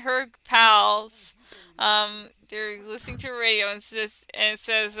Lee and her pals. They're listening to a radio and it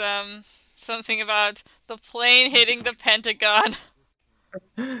says something about the plane hitting the Pentagon.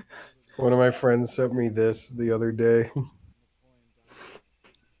 One of my friends sent me this the other day.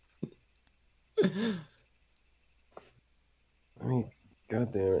 I mean,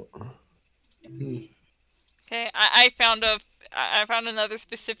 God damn it. Okay, I found another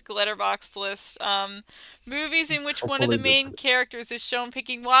specific letterbox list. Movies in which one of the main characters is shown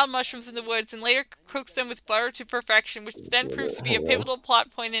picking wild mushrooms in the woods and later cooks them with butter to perfection, which then proves to be a pivotal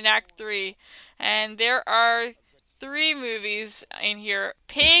plot point in Act 3. And there are 3 movies in here: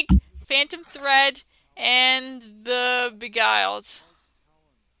 Pig, Phantom Thread, and The Beguiled.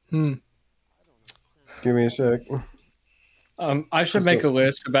 Give me a sec. I should make a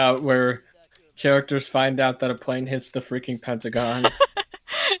list about where characters find out that a plane hits the freaking Pentagon.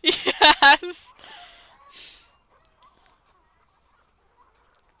 Yes.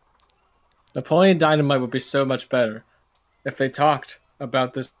 Napoleon Dynamite would be so much better if they talked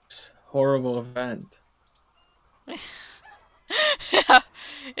about this horrible event. Yeah,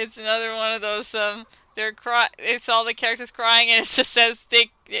 it's another one of those. It's all the characters crying, and it just says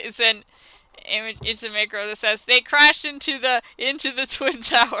it's an image. It's a macro that says they crashed into the Twin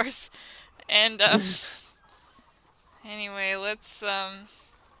Towers. And anyway, let's I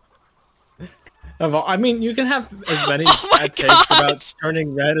mean, you can have as many Oh my bad takes God. about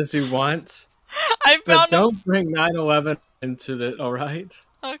Turning Red as you want, I but found don't bring 9/11 into it. All right.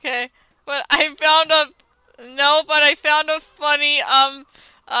 okay, but I found a funny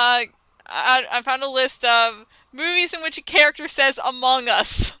I found a list of movies in which a character says "Among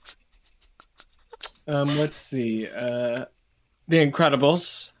Us." Let's see. The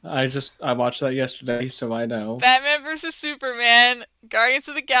Incredibles. I watched that yesterday, so I know. Batman vs Superman, Guardians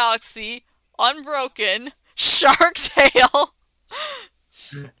of the Galaxy, Unbroken, Shark Tale.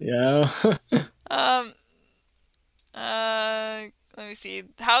 Yeah. Let me me see.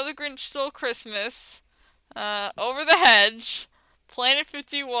 How the Grinch Stole Christmas, Over the Hedge, Planet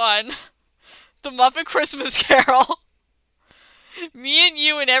 51, The Muppet Christmas Carol, Me and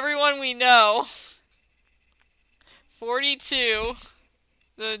You and Everyone We Know, 42,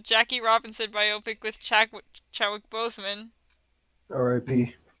 the Jackie Robinson biopic with Chadwick Boseman.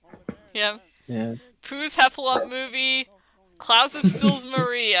 R.I.P. Yeah. Yeah. Pooh's Heffalump movie, Clouds of Sils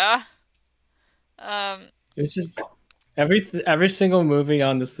Maria. It's just every single movie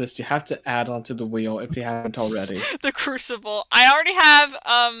on this list you have to add onto the wheel if you haven't already. The Crucible. I already have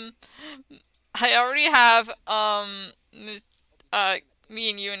Me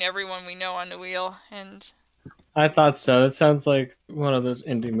and You and Everyone We Know on the wheel, and I thought so. It sounds like one of those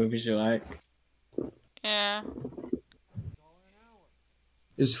indie movies you like. yeah.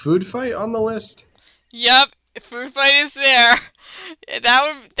 Is Food Fight on the list? Yep, Food Fight is there.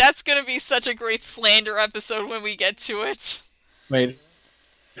 That's gonna be such a great slander episode when we get to it. Wait,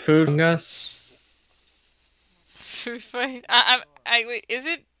 Food Among Us? Food Fight. Wait, is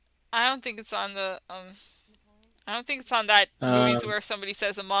it? I don't think it's on the I don't think it's on that movies where somebody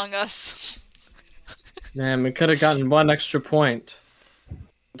says Among Us. Man, we could have gotten one extra point.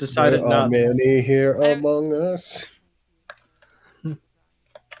 Decided there not. are many here among us.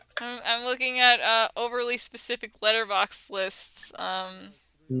 I'm looking at overly specific letterbox lists.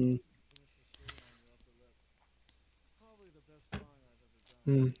 Movies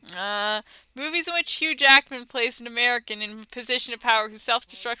in which Hugh Jackman plays an American in a position of power who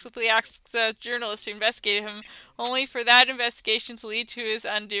self-destructively asks a journalist to investigate him, only for that investigation to lead to his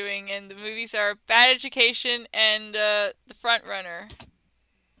undoing. And the movies are Bad Education and The Front Runner.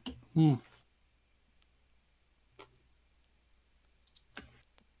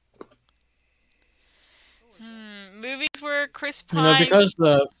 Movies where Chris Pine...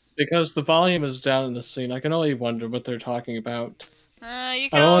 because the volume is down in the scene, I can only wonder what they're talking about. You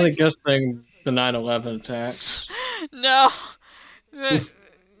can I'm only always... guessing the 9/11 attacks. No.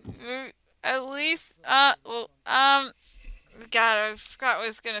 At least, God, I forgot what I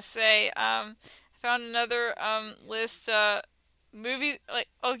was gonna say. I found another, list, movies, like,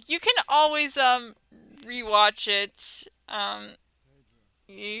 you can always, rewatch it.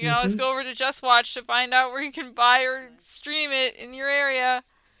 You can always go over to Just Watch to find out where you can buy or stream it in your area.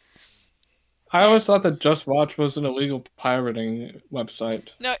 I always thought that Just Watch was an illegal pirating website.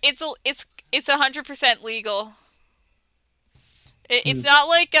 No, it's 100% legal. It's not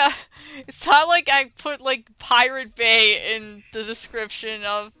like I put like Pirate Bay in the description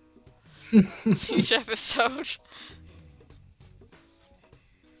of each episode.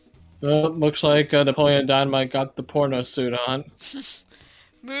 Well, it looks like Napoleon Dynamite got the porno suit on.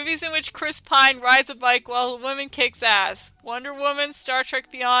 Movies in which Chris Pine rides a bike while a woman kicks ass. Wonder Woman, Star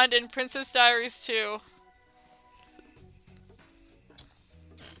Trek Beyond, and Princess Diaries 2.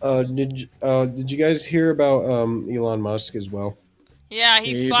 Did you guys hear about Elon Musk as well? Yeah,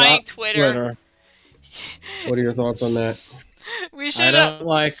 he's buying Twitter. What are your thoughts on that? I don't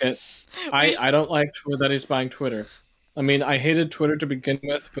like it. I don't like that he's buying Twitter. I mean, I hated Twitter to begin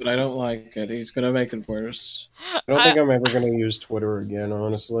with, but I don't like it. He's gonna make it worse. I don't think I'm ever gonna use Twitter again,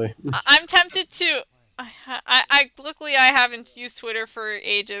 honestly. I'm tempted to. Luckily I haven't used Twitter for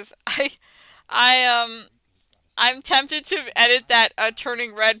ages. I'm tempted to edit that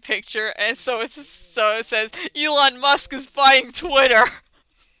turning red picture, and so it says Elon Musk is buying Twitter.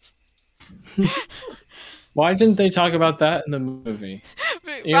 Why didn't they talk about that in the movie?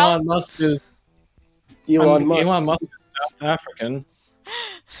 Elon Musk is South African.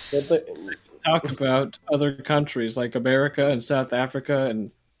 Talk about other countries like America and South Africa, and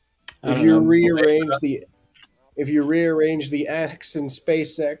if you rearrange the X in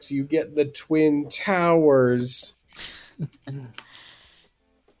SpaceX, you get the Twin Towers.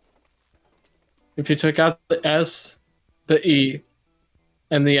 If you took out the S, the E,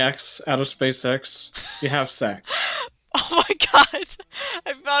 and the X out of SpaceX, you have sex. Oh my god!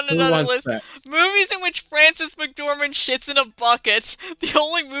 I found another list. That? Movies in which Frances McDormand shits in a bucket. The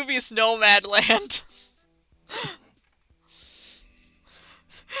only movie is Nomadland.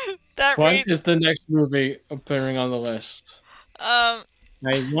 What is the next movie appearing on the list? I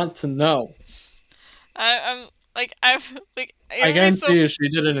want to know. I guarantee you she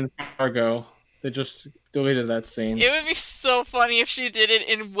did it in Fargo. They just deleted that scene. It would be so funny if she did it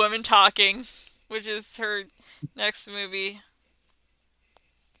in Women Talking, which is her next movie.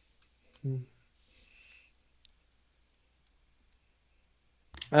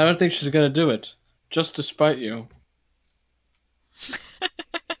 I don't think she's gonna do it, just to spite you.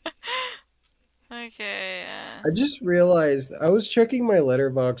 Okay. I just realized I was checking my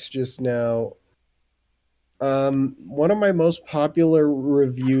letterbox just now. One of my most popular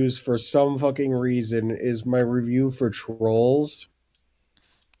reviews for some fucking reason is my review for Trolls.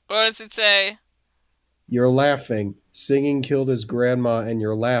 What does it say? You're laughing. Singing killed his grandma, and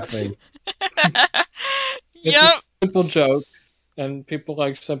you're laughing. It's Yep. a simple joke, and people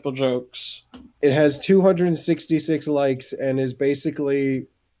like simple jokes. It has 266 likes and is basically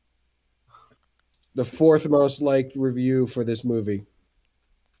the fourth most liked review for this movie.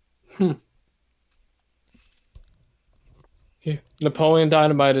 Napoleon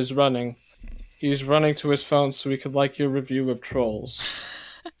Dynamite is running. He's running to his phone so he could like your review of Trolls.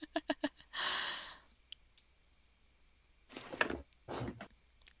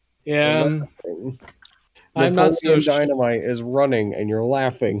 Yeah, I'm not so Napoleon Dynamite is running, and you're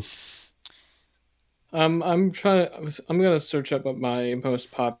laughing. I'm gonna search up what my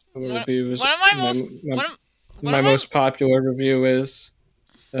most popular review is. One of my most My most popular review is.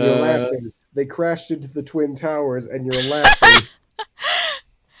 You're laughing. They crashed into the Twin Towers, and you're laughing.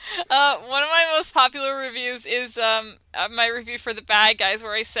 One of my most popular reviews is my review for The Bad Guys,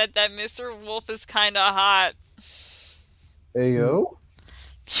 where I said that Mr. Wolf is kind of hot. Ayo?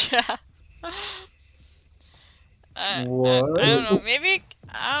 Yeah. What? I don't know. Maybe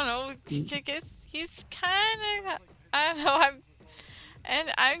I don't know. He's kind of. I don't know.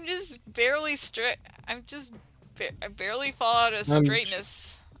 I'm just barely straight. I barely fall out of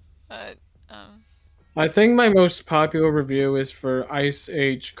straightness. But I think my most popular review is for Ice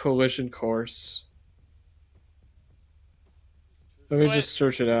Age Collision Course. Let me just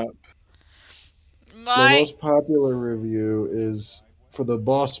search it up. My most popular review is for the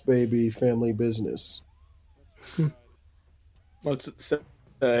Boss Baby Family Business. What's it say?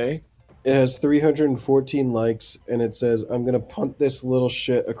 It has 314 likes, and it says, "I'm gonna punt this little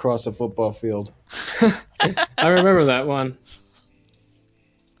shit across a football field." I remember that one.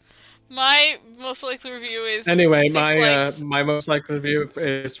 My most likely review is anyway. 6 likes. My most likely review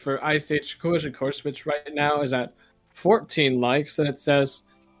is for Ice Age Collision Course, which right now is at 14 likes, and it says,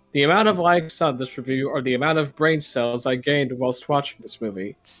 "The amount of likes on this review are the amount of brain cells I gained whilst watching this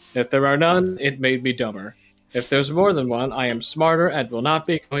movie. If there are none, it made me dumber. If there's more than one, I am smarter and will not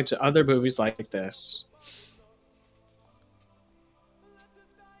be going to other movies like this."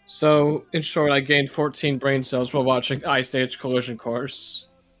 So, in short, I gained 14 brain cells while watching Ice Age Collision Course.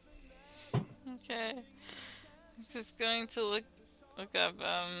 Okay. Just going to look up,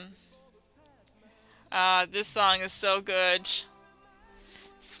 this song is so good.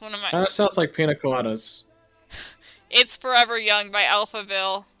 It's one of my... Kind of sounds like Pina Coladas. It's Forever Young by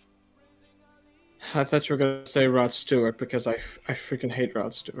Alphaville. I thought you were going to say Rod Stewart, because I freaking hate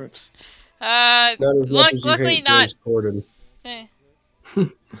Rod Stewart. Luckily not. James Corden.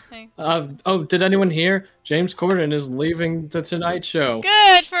 Did anyone hear? James Corden is leaving The Tonight Show.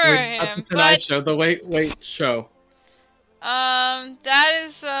 Good for Not him. The Tonight Show, The Late Show. That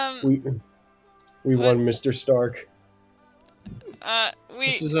is, We won, Mr. Stark.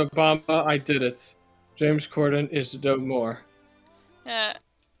 This is Obama, I did it. James Corden is no more. Yeah.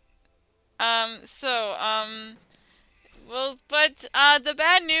 Well, but, the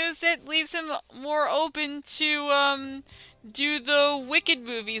bad news, that leaves him more open to, do the Wicked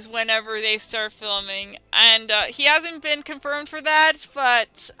movies whenever they start filming. And, he hasn't been confirmed for that,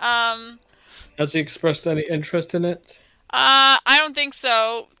 but, Has he expressed any interest in it? I don't think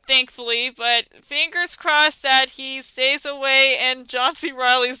so, thankfully, but fingers crossed that he stays away and John C.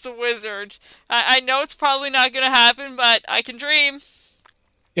 Reilly's the wizard. I know it's probably not gonna happen, but I can dream.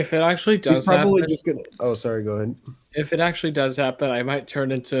 If it actually does He's probably happen, just gonna... Oh, sorry, go ahead. if it actually does happen, I might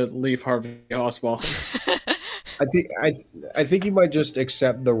turn into Leaf Harvey Oswald. I think he might just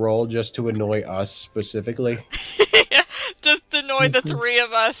accept the role just to annoy us specifically. Just annoy the three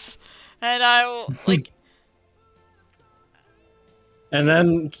of us. And I will, like...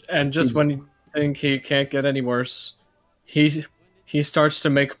 And just when you think he can't get any worse, he starts to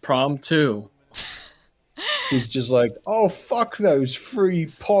make Prom 2. He's just like, "Oh, fuck those free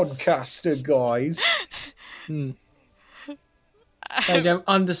podcaster guys." They don't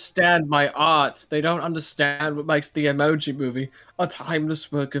understand my art. They don't understand what makes the Emoji Movie a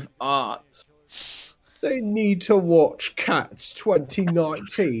timeless work of art. They need to watch Cats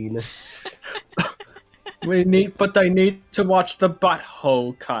 2019. They need to watch the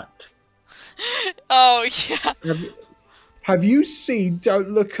butthole cut. Oh, yeah. Have you seen Don't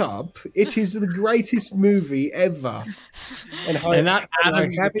Look Up? It is the greatest movie ever. And I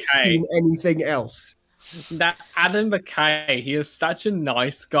haven't seen anything else. That Adam McKay, he is such a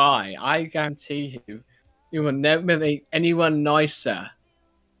nice guy. I guarantee you will never meet anyone nicer.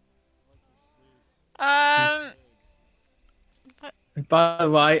 By the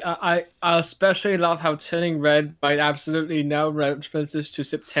way, I especially love how Turning Red made absolutely no references to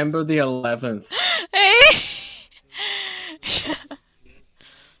September the 11th. Hey.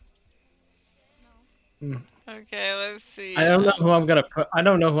 Okay, let's see. I don't know who I'm gonna put. I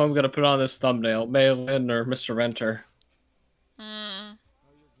don't know who I'm gonna put on this thumbnail, Malin or Mr. Renter. Hmm.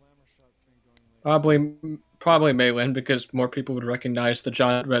 Probably Malin because more people would recognize the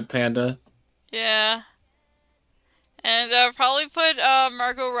giant red panda. Yeah. And probably put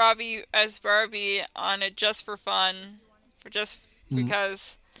Margot Robbie as Barbie on it just for fun, for just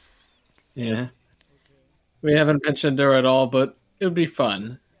because. Yeah, we haven't mentioned her at all, but it would be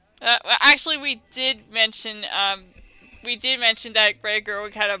fun. Actually, we did mention that Greta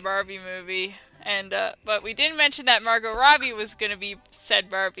Gerwig had a Barbie movie, and but we didn't mention that Margot Robbie was gonna be said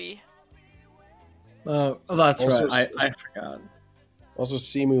Barbie. Oh, that's Also, right. I forgot. Also,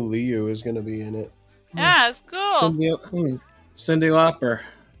 Simu Liu is going to be in it. Yeah, it's cool. Cyndi Lauper.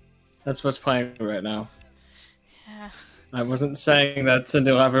 That's what's playing right now. Yeah. I wasn't saying that Cyndi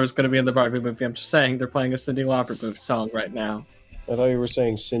Lauper was going to be in the Barbie movie. I'm just saying they're playing a Cyndi Lauper song right now. I thought you were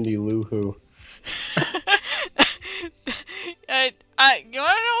saying Cindy Lou Who. You want to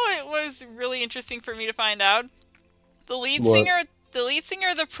know what was really interesting for me to find out? The lead What? singer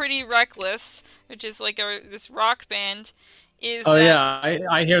of the Pretty Reckless, which is like this rock band, is. Oh yeah,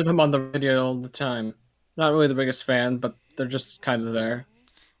 I hear them on the radio all the time. Not really the biggest fan, but they're just kind of there.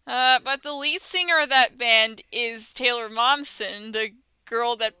 But the lead singer of that band is Taylor Momsen, the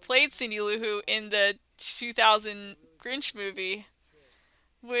girl that played Cindy Lou Who in the 2000 Grinch movie.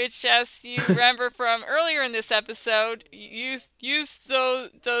 Which, as you remember from earlier in this episode, used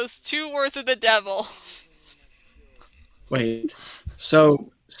those two words of the devil. Wait,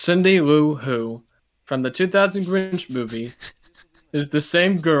 so Cindy Lou Who from the 2000 Grinch movie is the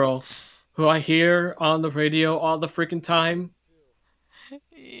same girl who I hear on the radio all the freaking time?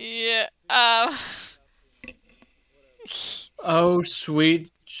 Yeah. Oh,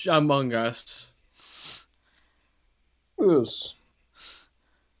 sweet Among Us. Yes.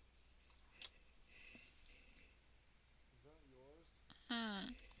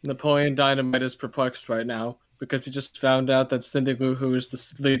 Napoleon Dynamite is perplexed right now because he just found out that Cindy Lou Who is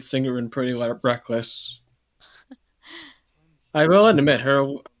the lead singer in Pretty Reckless. I will admit,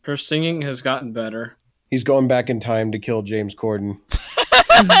 her singing has gotten better. He's going back in time to kill James Corden.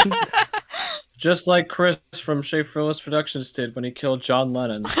 Just like Chris from Schaefer Willis Productions did when he killed John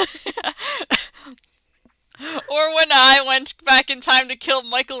Lennon. Or when I went back in time to kill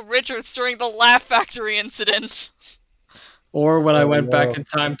Michael Richards during the Laugh Factory incident. Or when I went no. back in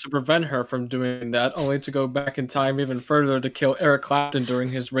time to prevent her from doing that, only to go back in time even further to kill Eric Clapton during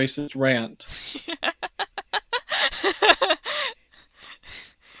his racist rant.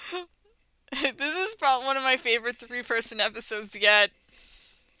 This is probably one of my favorite three-person episodes yet.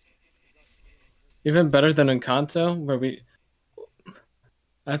 Even better than Encanto, where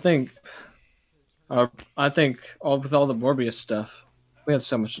I think with all the Morbius stuff, we had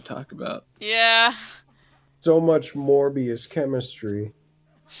so much to talk about. Yeah. So much Morbius chemistry.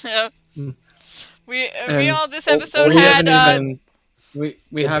 We all this episode had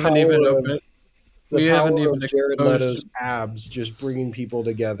we haven't even opened. The We power haven't even of Jared exposed- Leto's abs just bringing people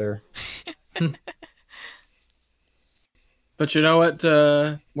together. But you know what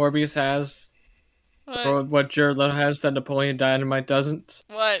Morbius has? Or what Jared Leto has that Napoleon Dynamite doesn't?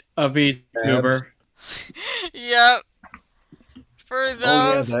 What? A VTuber. Yep. For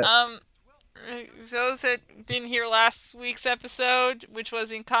Oh, those those that didn't hear last week's episode, which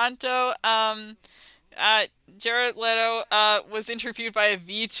was Encanto, Jared Leto was interviewed by a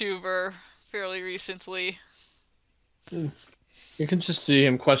VTuber fairly recently. You can just see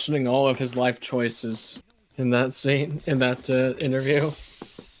him questioning all of his life choices in that scene, in that interview.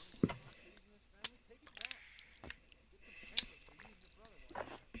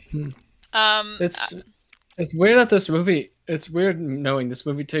 It's weird that this movie. It's weird knowing this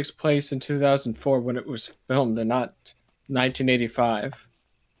movie takes place in 2004 when it was filmed and not 1985,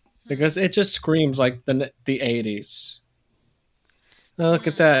 because it just screams like the 80s. Oh, look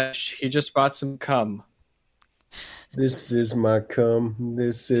at that! He just bought some cum. This is my cum.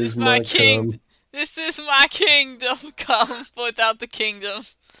 This is my my king. cum. This is my kingdom come without the kingdom.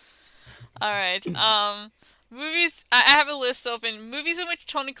 Alright, movies, I have a list open. Movies in which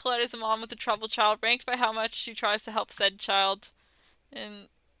Toni Collette is a mom with a troubled child, ranked by how much she tries to help said child. In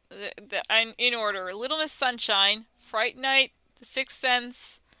order. Little Miss Sunshine, Fright Night, The Sixth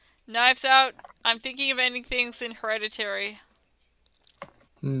Sense, Knives Out, I'm Thinking of Ending Things, in Hereditary.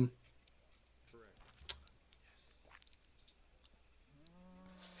 I'm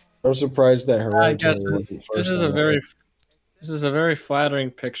surprised that I guess Hereditary wasn't this first. is on a that very. list. This is a very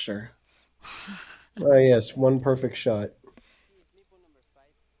flattering picture. Oh yes, one perfect shot.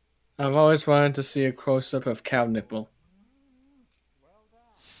 I've always wanted to see a close-up of cow nipple.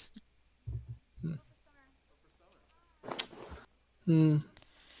 Hmm.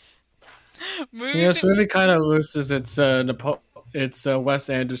 Movies Yeah, this that- movie kind of loses its Wes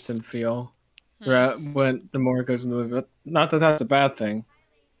Anderson feel when the more it goes in the movie. But not that that's a bad thing.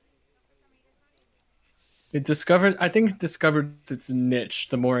 I think it discovered its niche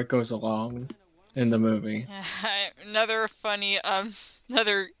the more it goes along in the movie. Another funny,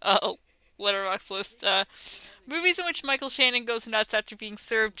 another letterbox list. Movies in which Michael Shannon goes nuts after being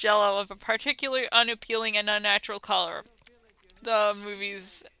served Jell-O of a particularly unappealing and unnatural color. The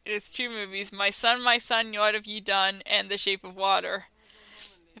movies, it's 2 movies: My Son, What Have You Done? And The Shape of Water.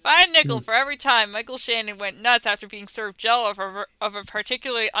 If I had a nickel for every time Michael Shannon went nuts after being served Jell-O of a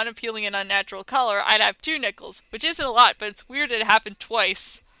particularly unappealing and unnatural color, I'd have 2 nickels, which isn't a lot, but it's weird it happened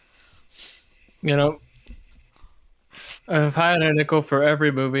twice. You know, if I had a nickel for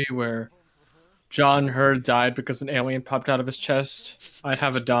every movie where John Hurd died because an alien popped out of his chest, I'd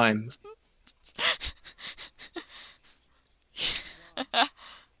have a dime.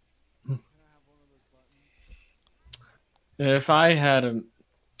 And if I had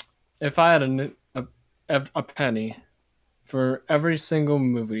a penny for every single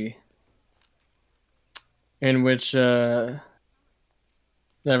movie in which never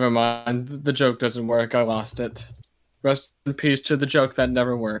mind, the joke doesn't work. I lost it. Rest in peace to the joke that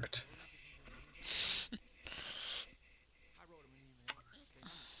never worked.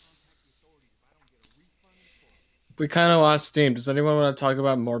 We kind of lost steam. Does anyone want to talk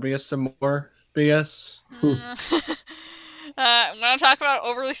about Morbius some more? BS? Want to talk about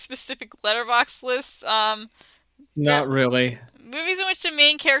overly specific letterbox lists? Not really. Movies in which the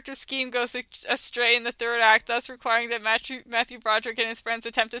main character's scheme goes astray in the 3rd act, thus requiring that Matthew Broderick and his friends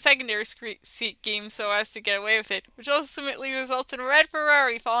attempt a secondary scheme so as to get away with it, which ultimately results in a red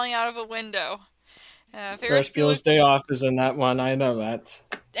Ferrari falling out of a window. Ferris Bueller's Day Off is in that one, I know that.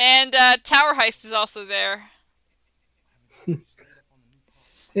 And Tower Heist is also there.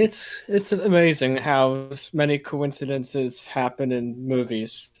 It's amazing how many coincidences happen in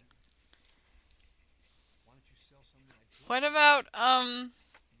movies. What about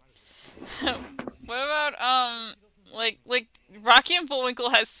like Rocky and Bullwinkle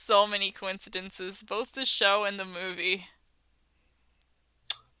has so many coincidences, both the show and the movie.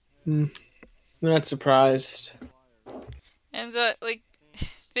 I'm not surprised. And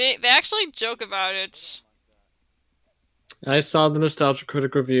they actually joke about it. I saw the Nostalgia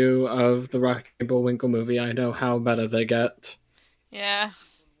Critic review of the Rocky and Bullwinkle movie. I know how meta they get. Yeah.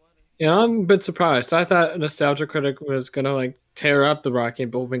 Yeah, I'm a bit surprised. I thought Nostalgia Critic was gonna tear up the Rocky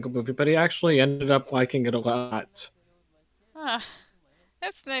and Bullwinkle movie, but he actually ended up liking it a lot. Huh.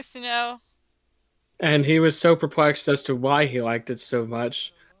 That's nice to know. And he was so perplexed as to why he liked it so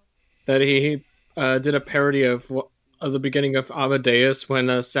much that he did a parody of the beginning of Amadeus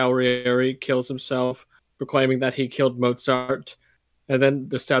when Salieri kills himself, proclaiming that he killed Mozart, and then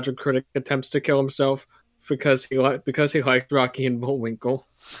Nostalgia Critic attempts to kill himself because he liked Rocky and Bullwinkle.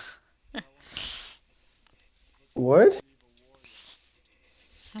 What?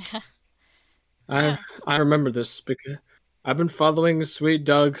 I remember this because I've been following Sweet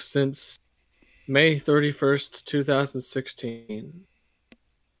Doug since May 31st, 2016.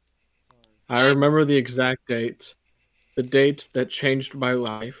 I remember the exact date. The date that changed my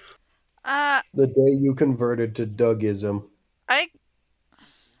life. The day you converted to Dougism. I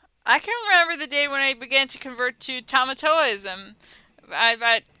can remember the day when I began to convert to Tamatoism.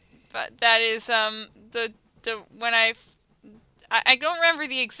 But that is the when I don't remember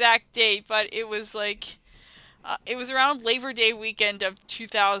the exact date, but it was it was around Labor Day weekend of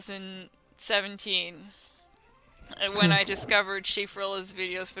 2017 when I discovered Shafrilla's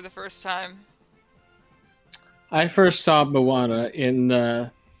videos for the first time. I first saw Moana in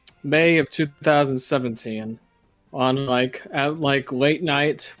May of 2017 on at late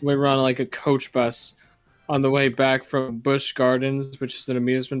night. We were on a coach bus on the way back from Busch Gardens, which is an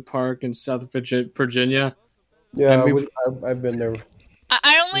amusement park in South Virginia. Yeah, I've been there.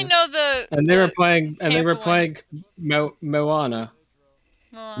 I only know the. And they were playing. Moana.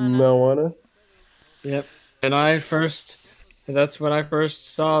 Moana. Yep. And that's when I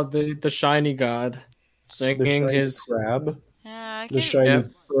first saw the shiny god singing The shiny his crab. Yeah, The shiny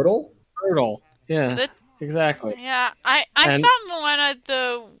turtle. turtle. Yeah, exactly. Yeah, I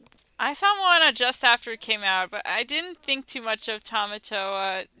saw Moana just after it came out, but I didn't think too much of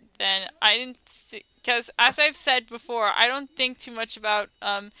Tamatoa and I didn't because as I've said before, I don't think too much about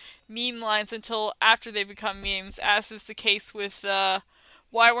meme lines until after they become memes, as is the case with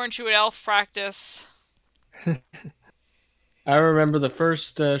 "Why weren't you at elf practice?" I remember the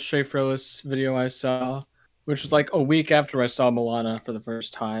first Schaeferless video I saw, which was like a week after I saw Moana for the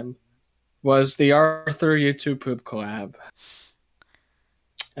first time, was the Arthur YouTube poop collab.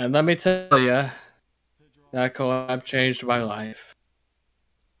 And let me tell you, that collab changed my life.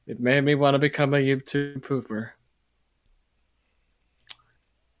 It made me want to become a YouTube pooper.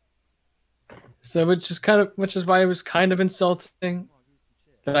 So which is why it was kind of insulting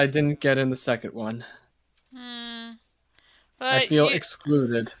that I didn't get in the second one. But I feel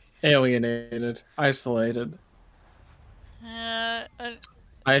excluded, alienated, isolated. I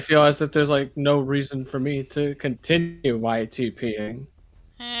feel as if there's like no reason for me to continue YTPing.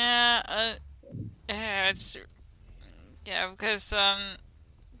 It's because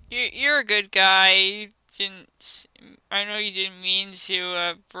you're a good guy. You didn't. I know you didn't mean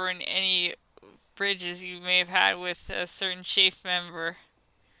to burn any bridges you may have had with a certain Shafe member.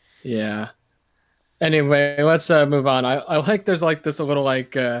 Yeah. Anyway, let's move on. I like there's like this little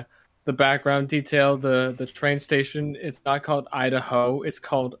like the background detail, the train station. It's not called Idaho. It's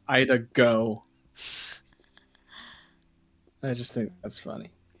called Idago. I just think that's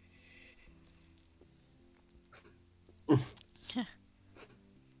funny.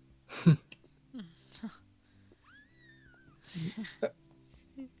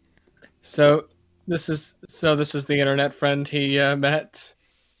 So this is the internet friend he met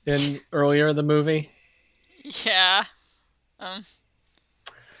in earlier in the movie. Yeah. I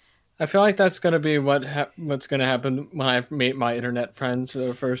feel like that's gonna be what's gonna happen when I meet my internet friends for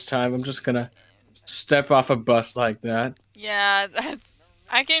the first time. I'm just gonna step off a bus like that. Yeah,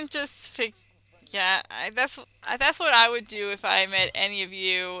 I can just pick. Yeah, that's what I would do if I met any of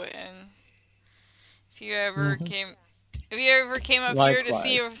you, and if you ever came up here to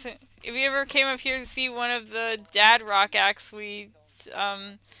see, if you ever came up here to see one of the dad rock acts we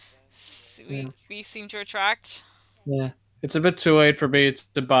seem to attract. Yeah, it's a bit too late for me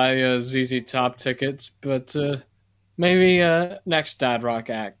to buy ZZ Top tickets, but maybe next dad rock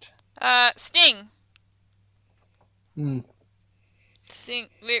act. Sting. Hmm. Sting.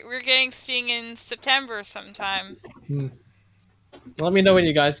 We're getting Sting in September sometime. Let me know when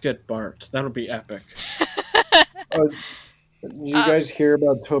you guys get Bart. That'll be epic. Did you guys hear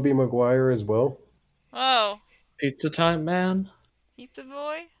about Tobey Maguire as well? Oh. Pizza Time Man? Pizza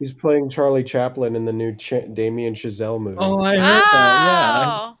Boy? He's playing Charlie Chaplin in the new Damien Chazelle movie. Oh, I heard that,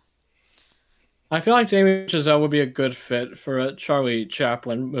 yeah. I feel like Damien Chazelle would be a good fit for a Charlie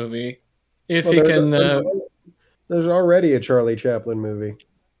Chaplin movie. If he can... There's already a Charlie Chaplin movie.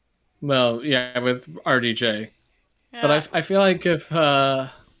 Well, yeah, with RDJ. Yeah. But I feel like if... I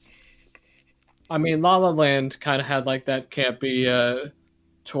mean, La La Land kind of had like that campy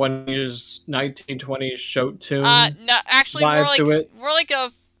 1920s show tune. No, actually, more like a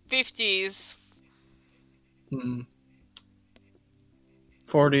 50s.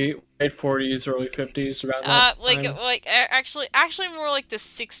 late 40s, early 50s, around that time. Actually more like the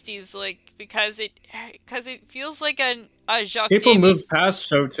 60s, like because it feels like a Jacques People Demy. moved past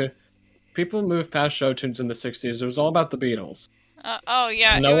show tunes in the 60s. It was all about the Beatles. Oh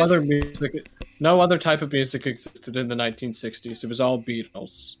yeah. No other type of music existed in the 1960s. It was all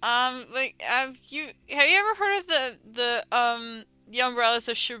Beatles. Have you ever heard of the Umbrellas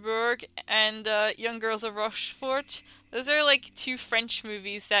of Cherbourg and Young Girls of Rochefort? Those are like two French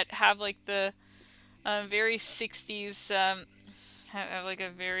movies that have like the very 60s have like a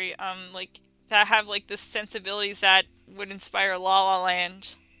very like that have like the sensibilities that would inspire La La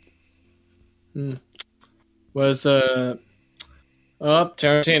Land. Was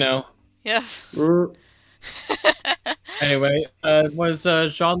Tarantino. Yeah. Anyway,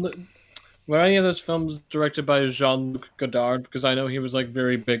 were any of those films directed by Jean-Luc Godard? Because I know he was like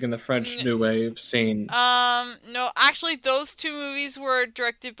very big in the French New Wave scene. No, actually, those two movies were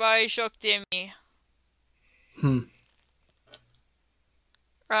directed by Jacques Demy.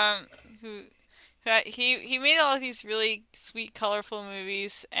 He made all of these really sweet, colorful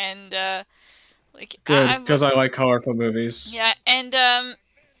movies, and like good because I like colorful movies. Yeah, and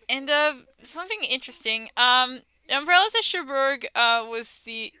something interesting. Umbrellas of Cherbourg was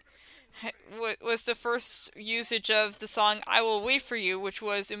the first usage of the song "I Will Wait for You," which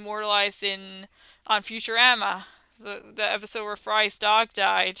was immortalized on Futurama, the episode where Fry's dog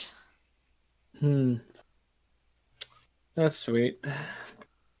died. That's sweet.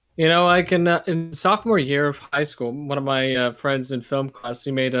 You know, I can in sophomore year of high school, one of my friends in film class,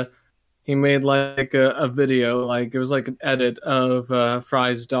 he made a he made like a video, like it was like an edit of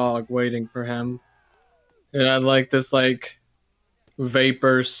Fry's dog waiting for him. It had like this like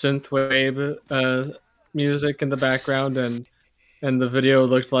vapor synthwave music in the background, and the video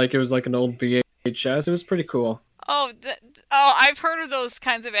looked like it was like an old VHS. It was pretty cool. Oh, oh, I've heard of those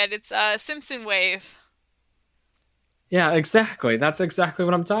kinds of edits. Simpson Wave. Yeah, exactly. That's exactly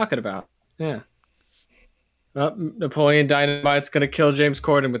what I'm talking about. Yeah. Napoleon Dynamite's gonna kill James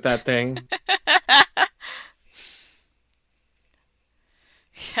Corden with that thing.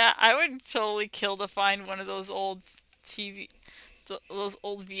 Yeah, I would totally kill to find one of those old those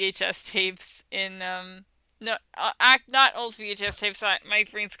old VHS tapes in no, not old VHS tapes. My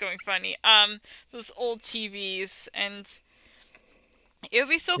brain's going funny. Those old TVs, and it would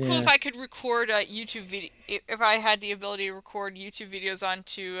be so cool if Yeah. I could record YouTube video. If I had the ability to record YouTube videos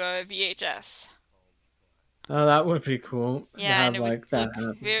onto VHS. Oh, that would be cool to Yeah, and have it would like that look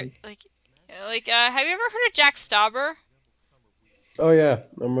happen. very like. Have you ever heard of Jack Stauber? Oh yeah,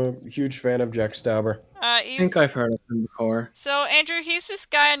 I'm a huge fan of Jack Stauber. I think I've heard of him before. So Andrew, he's this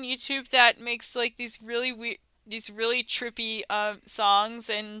guy on YouTube that makes like these really weird, these really trippy songs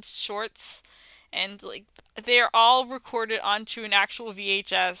and shorts, and like they are all recorded onto an actual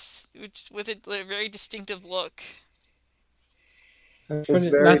VHS, which with a very distinctive look. It's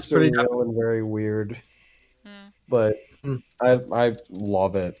very That's pretty. surreal and very weird, Hmm. but Hmm. I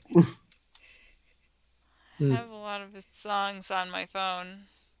love it. I have a lot of his songs on my phone.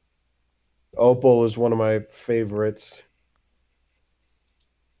 Opal is one of my favorites.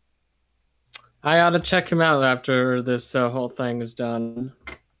 I ought to check him out after this whole thing is done.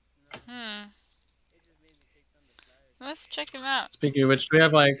 Let's check him out. Speaking of which, do we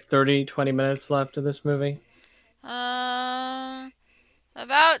have like 30, 20 minutes left of this movie? About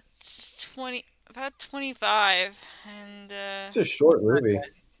 25, and It's a short movie.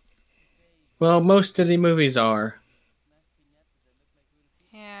 Well, most Disney movies are.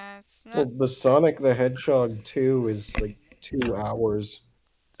 yeah, it's Well, not. the Sonic the Hedgehog 2 is like 2 hours.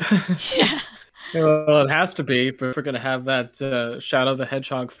 Yeah. Well, it has to be if we're going to have that Shadow the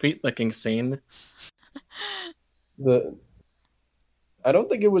Hedgehog feet licking scene. I don't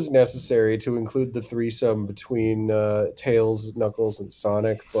think it was necessary to include the threesome between Tails, Knuckles, and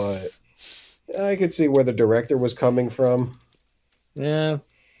Sonic, but I could see where the director was coming from. Yeah,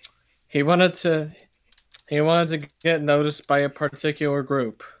 he wanted to get noticed by a particular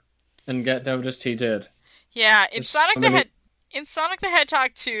group, and get noticed he did. Yeah, There's so many- In Sonic the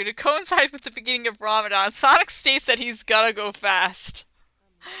Hedgehog 2, to coincide with the beginning of Ramadan, Sonic states that he's gotta go fast.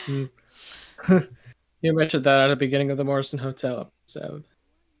 You mentioned that at the beginning of the Morrison Hotel episode.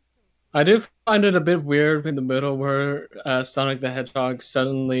 I do find it a bit weird in the middle where Sonic the Hedgehog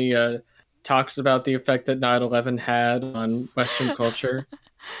suddenly talks about the effect that 9/11 had on Western culture.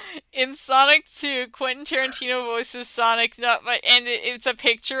 In Sonic 2, Quentin Tarantino voices Sonic, and it's a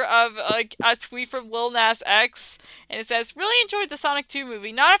picture of like a tweet from Lil Nas X, and it says, "Really enjoyed the Sonic 2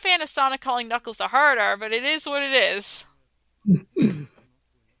 movie. Not a fan of Sonic calling Knuckles the hard R, but it is what it is."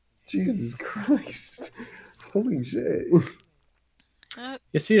 Jesus Christ. Holy shit.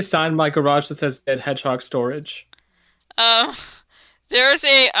 You see a sign in my garage that says "Dead Hedgehog Storage." There's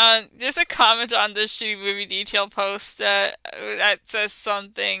a comment on this shitty movie detail post that says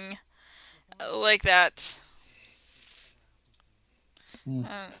something like that.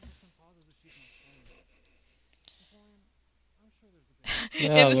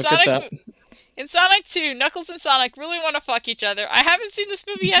 Yeah, In the look at that. In Sonic 2, Knuckles and Sonic really want to fuck each other. I haven't seen this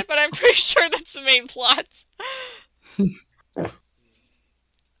movie yet, but I'm pretty sure that's the main plot.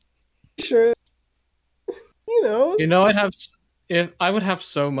 Sure. If I would have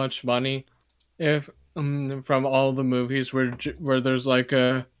so much money if from all the movies where there's like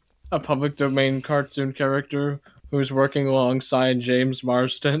a public domain cartoon character who's working alongside James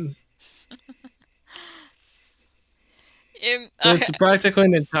Marsden. It's practically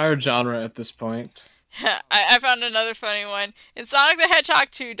an entire genre at this point. I found another funny one. In Sonic the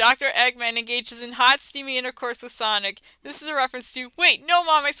Hedgehog 2, Dr. Eggman engages in hot, steamy intercourse with Sonic. This is a reference to, "Wait, no,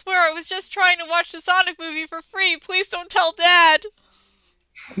 Mom, I swear I was just trying to watch the Sonic movie for free. Please don't tell Dad."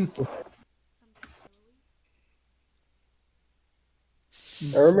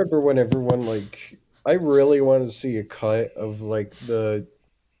 I remember when everyone I really wanted to see a cut of the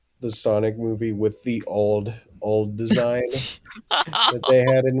Sonic movie with the old design that they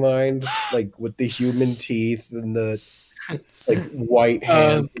had in mind, like with the human teeth and the white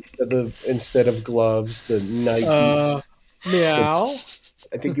hands instead of gloves, the Nike. Meow.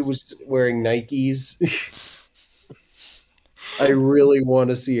 I think it was wearing Nikes. I really want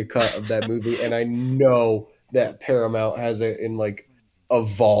to see a cut of that movie, and I know that Paramount has it in a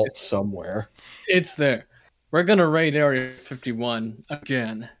vault somewhere. It's there. We're gonna raid Area 51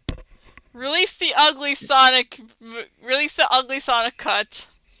 again. Release the ugly Sonic. Release the ugly Sonic cut.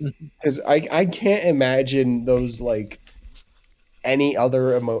 Because I can't imagine those like any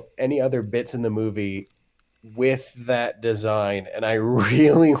other bits in the movie with that design, and I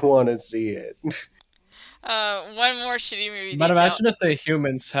really want to see it. One more shitty movie But detail. imagine if the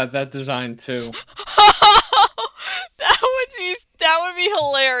humans had that design too. that would be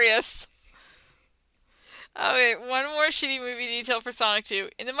hilarious. Okay, one more shitty movie detail for Sonic 2.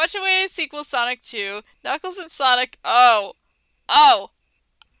 In the much-awaited sequel Sonic 2, Knuckles and Sonic... Oh!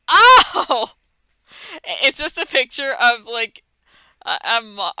 It's just a picture of, like,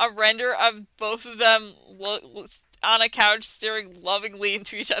 a render of both of them on a couch staring lovingly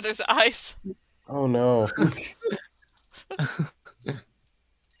into each other's eyes. Oh no.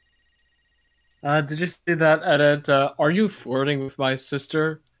 Did you see that edit? Are you flirting with my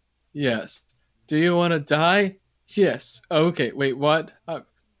sister? Yes. Do you want to die? Yes. Okay, wait, what?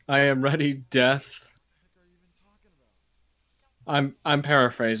 I am ready, death. I'm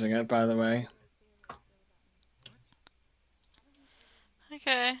paraphrasing it, by the way.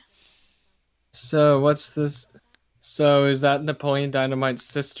 Okay. So what's this? So is that Napoleon Dynamite's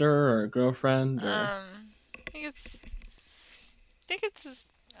sister or girlfriend? Or... I think it's his...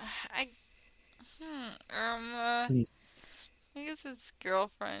 I think it's his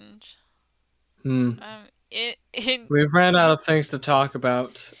girlfriend. Hmm. In We've ran out of things to talk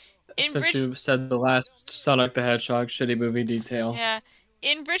about In since Bridge- you said the last Sonic the Hedgehog shitty movie detail. Yeah.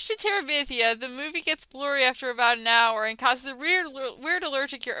 In Bridge to Terabithia, the movie gets blurry after about an hour and causes a weird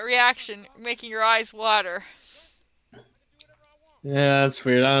allergic reaction, making your eyes water. Yeah, that's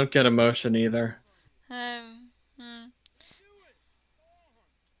weird. I don't get emotion either.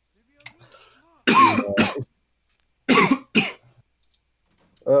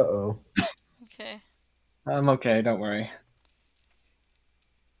 Uh-oh. Okay. I'm okay, don't worry.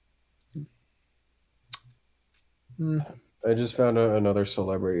 I just found out another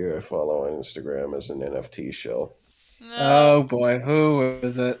celebrity I follow on Instagram as an NFT shill. No. Oh boy, who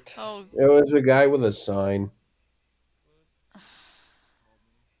is it? Oh. It was a guy with a sign.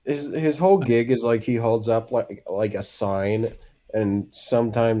 His whole gig is like he holds up like a sign, and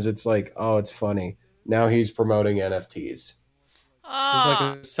sometimes it's like, oh, it's funny. Now he's promoting NFTs. He's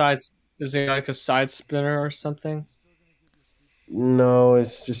like a side. Is he like a side spinner or something? No,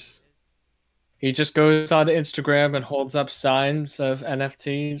 it's just He just goes on Instagram and holds up signs of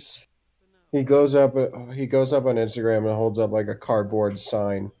NFTs. he goes up on Instagram and holds up like a cardboard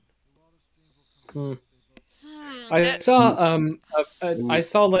sign. I saw I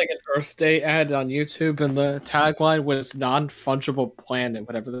saw like an Earth Day ad on YouTube, and the tagline was "non-fungible planet,"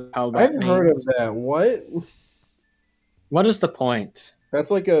 whatever the hell that I've means. heard of that. What? What is the point?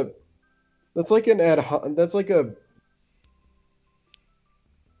 That's like an ad.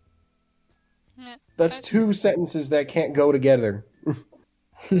 That's two sentences that can't go together.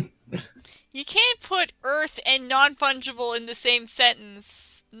 You can't put Earth and non-fungible in the same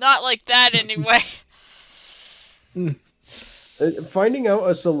sentence. Not like that, anyway. Finding out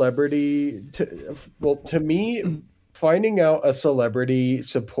a celebrity, to me, finding out a celebrity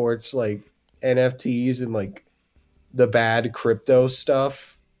supports like NFTs and like the bad crypto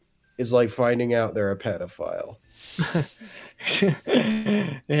stuff is like finding out they're a pedophile.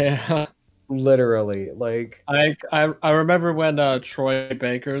 Yeah. Literally, like I remember when Troy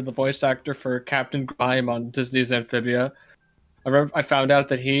Baker, the voice actor for Captain Grime on Disney's Amphibia, I found out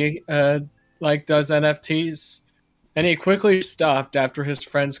that he like does NFTs, and he quickly stopped after his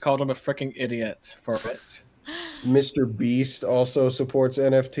friends called him a freaking idiot for it. Mr. Beast also supports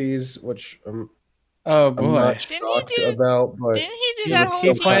NFTs, which Oh I'm boy! not shocked about. But Didn't he do he that was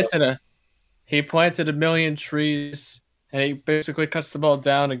whole still he planted a million trees, and he basically cuts them all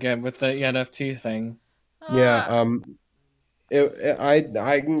down again with the NFT thing. yeah, I'm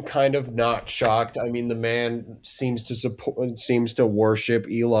kind of not shocked. I mean, the man seems to worship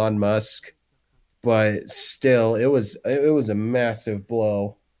Elon Musk, but still, it was a massive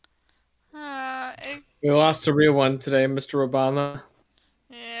blow. We lost a real one today, Mr. Obama.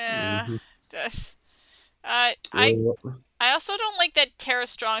 Yeah. Mhm. I also don't like that Tara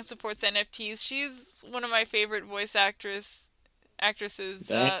Strong supports NFTs. She's one of my favorite voice actresses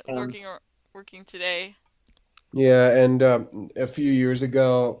Damn. working today. Yeah, and a few years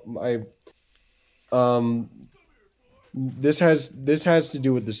ago, this has to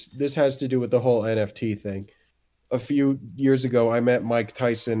do with the whole NFT thing. A few years ago, I met Mike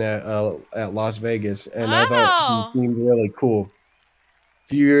Tyson at Las Vegas, and I thought he seemed really cool. A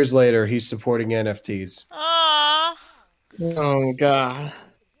few years later, he's supporting NFTs. Aww. Oh god.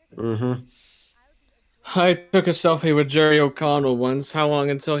 Mm-hmm. I took a selfie with Jerry O'Connell once. How long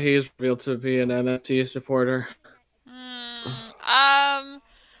until he is revealed to be an NFT supporter?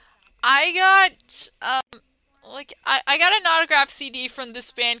 I got I got an autographed CD from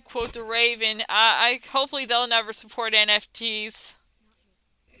this band, Quote the Raven. I hopefully they'll never support NFTs.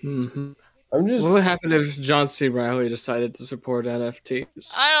 Mm-hmm. I'm just. What would happen if John C. Riley decided to support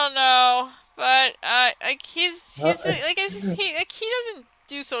NFTs? I don't know, but like he's like he doesn't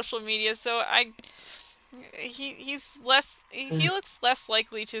do social media, so he looks less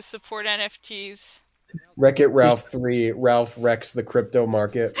likely to support NFTs. Wreck-It Ralph 3. Ralph wrecks the crypto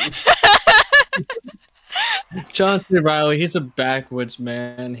market. John C. Riley, he's a backwoods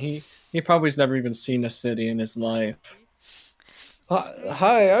man. He probably's never even seen a city in his life.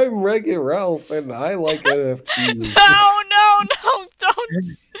 Hi, I'm Wreck-It Ralph, and I like NFTs. No,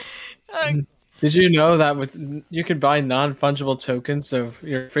 don't. Did you know that you can buy non-fungible tokens of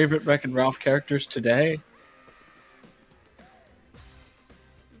your favorite Wreck-It Ralph characters today?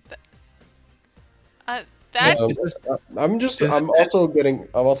 I'm also getting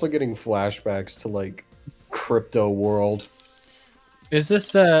flashbacks to like crypto world. Is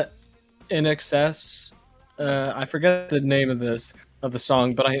this In Excess? I forget the name of the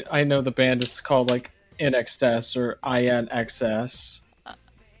song, but I know the band is called like In Excess or INXS.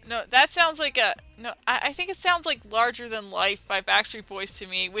 No, that sounds like I think it sounds like Larger Than Life by Backstreet Boys to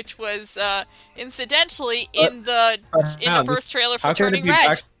me, which was incidentally in the first trailer for Turning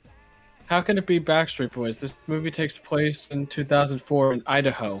Red. How can it be Backstreet Boys? This movie takes place in 2004 in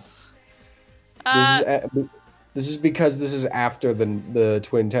Idaho. This is because this is after the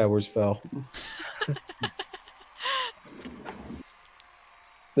Twin Towers fell.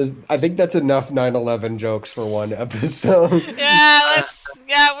 I think that's enough 9/11 jokes for one episode.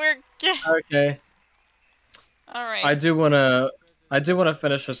 Okay. All right. I do want to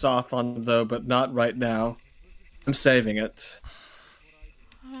finish this off on though, but not right now. I'm saving it.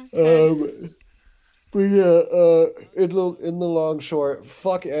 Okay. But yeah, in the long short,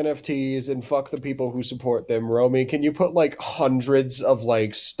 fuck NFTs and fuck the people who support them. Romy, can you put like hundreds of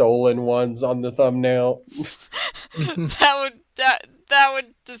like stolen ones on the thumbnail? that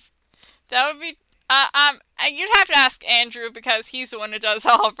would be you'd have to ask Andrew because he's the one who does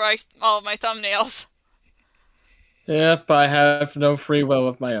all of my thumbnails. Yep, I have no free will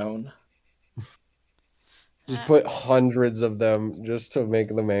of my own. Just put hundreds of them just to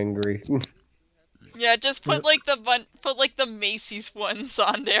make them angry. Yeah, just put like the Macy's ones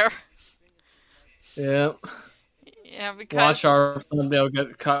on there. Yep. Yeah, because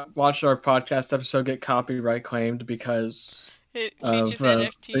watch our podcast episode get copyright claimed because it features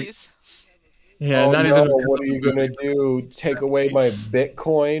NFTs. Yeah, oh, not no, even. What are you gonna do? Take away my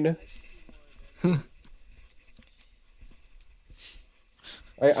Bitcoin?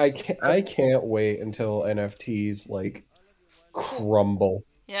 I can't wait until NFTs like crumble.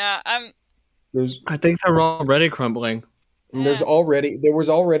 Yeah, I think they're already crumbling. And there was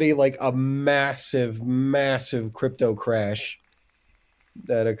already like a massive crypto crash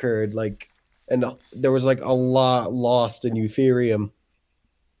that occurred, like, and there was like a lot lost in Ethereum.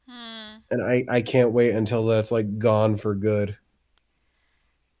 And I can't wait until that's like gone for good.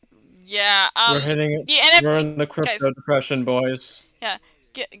 Yeah, we're hitting it. The NFT, we're in the crypto depression, boys. Yeah,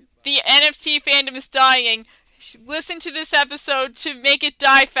 the NFT fandom is dying. Listen to this episode to make it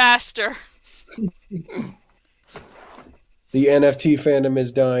die faster. The NFT fandom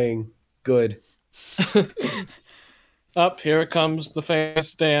is dying. Good. Up here comes the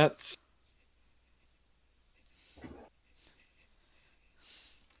famous dance.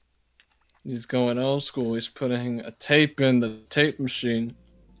 He's going old school. He's putting a tape in the tape machine.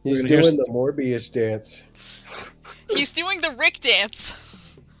 He's doing the Morbius dance. He's doing the Rick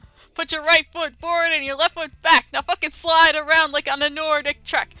dance. Put your right foot forward and your left foot back. Now fucking slide around like on a Nordic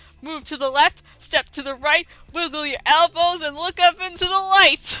trek. Move to the left, step to the right, wiggle your elbows, and look up into the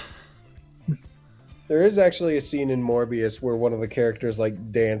light. There is actually a scene in Morbius where one of the characters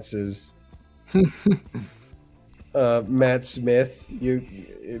like dances. Matt Smith.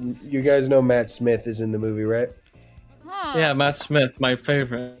 You guys know Matt Smith is in the movie, right? Yeah, Matt Smith, my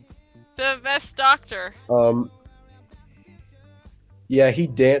favorite. The best doctor. Yeah, he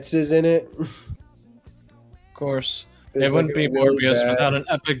dances in it. Of course. It wouldn't be Morbius without an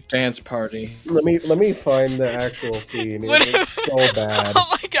epic dance party. Let me find the actual scene. It's so bad. Oh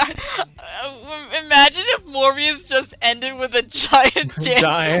my god. Imagine if Morbius just ended with a giant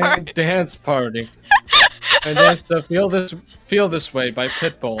dance party. And that's the Feel This Way by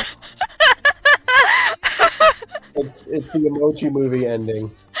Pitbull. It's the Emoji Movie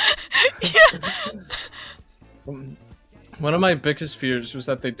ending. One of my biggest fears was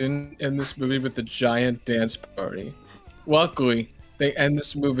that they didn't end this movie with a giant dance party. Luckily, they end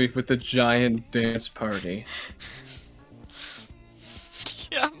this movie with a giant dance party.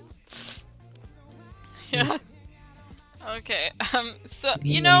 Yeah. Yeah. Okay. So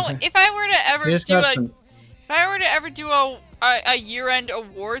you know, if I were to ever do a year-end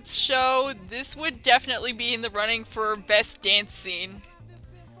awards show, this would definitely be in the running for best dance scene.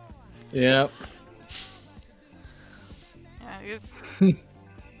 Yep. Yeah,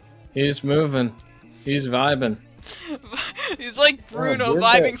 He's moving. He's vibing. he's like Bruno where's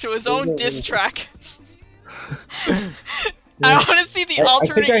vibing that- to his where's own that diss little- track. I want to see the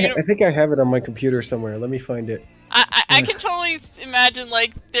alternate I think I have it on my computer somewhere. Let me find it. I can totally imagine,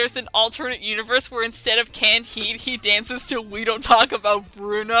 like, there's an alternate universe where instead of Canned Heat, he dances to We Don't Talk About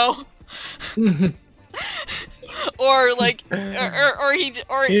Bruno. Or, like, or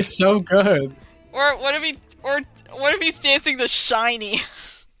He's so good. or what if he's dancing to Shiny?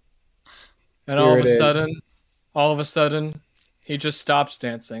 And Here all of it is. a sudden, he just stops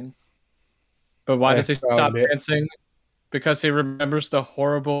dancing. But why I does he found stop it. dancing? Because he remembers the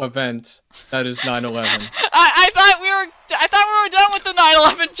horrible event that is 9/11. I thought we were done with the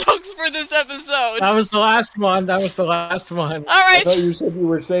 9/11 jokes for this episode. That was the last one. All I right. thought you said you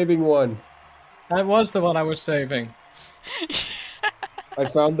were saving one. That was the one I was saving. I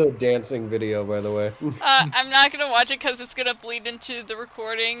found the dancing video, by the way. I'm not gonna watch it because it's gonna bleed into the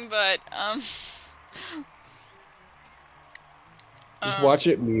recording, but Just watch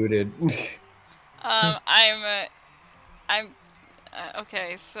it muted. I'm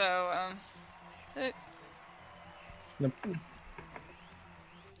okay. So Nap-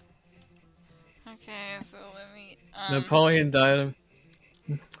 okay. So let me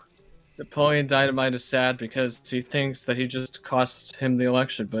Napoleon Dynamite is sad because he thinks that he just cost him the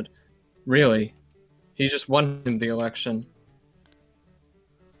election, but really, he just won him the election.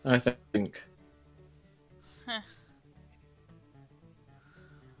 I think.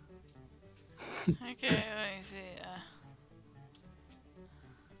 Okay, let me see.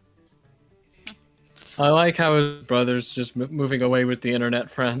 I like how his brother's just moving away with the internet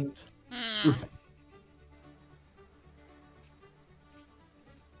friend.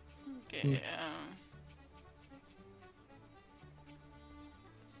 Okay.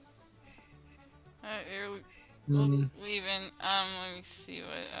 You're leaving. Let me see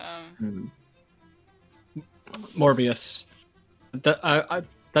what. Morbius. That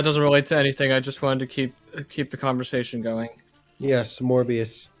doesn't relate to anything. I just wanted to keep the conversation going. Yes,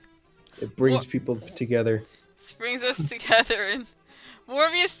 Morbius. It brings people together. This brings us together in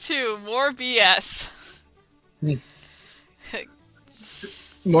Morbius 2. More BS.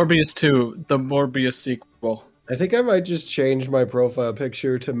 Morbius 2, the Morbius sequel. I think I might just change my profile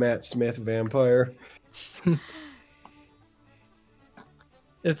picture to Matt Smith Vampire.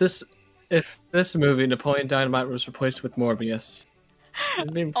 If this movie, Napoleon Dynamite, was replaced with Morbius,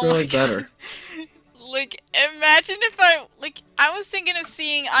 it'd be Oh really my God. better. Like, imagine if I was thinking of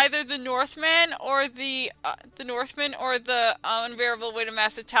seeing either the Northman or the Unbearable Weight of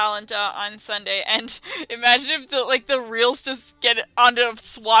Massive Talent on Sunday, and imagine if the reels just get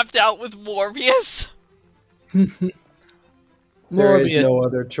swapped out with Morbius. There is Morbius. no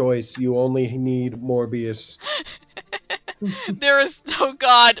other choice. You only need Morbius. There is no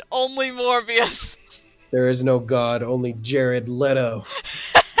God, only Morbius. There is no God, only Jared Leto.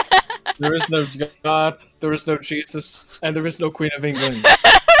 There is no God, there is no Jesus, and there is no Queen of England.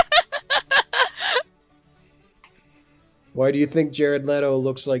 Why do you think Jared Leto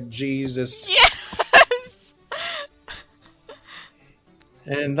looks like Jesus? Yes.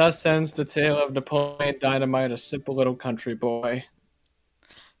 And thus ends the tale of Napoleon Dynamite, a simple little country boy.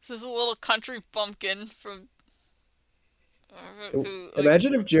 This is a little country bumpkin from.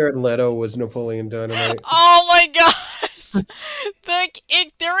 Imagine if Jared Leto was Napoleon Dynamite. Oh my god! There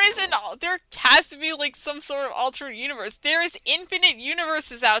has to be like some sort of alternate universe. There is infinite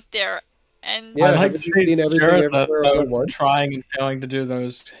universes out there, and Yeah, I like haven't to you see seen everything Jared everywhere all at Leto once? trying and failing to do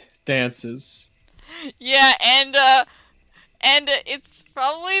those dances. yeah, and it's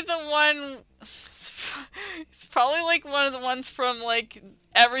probably the one. It's probably like one of the ones from like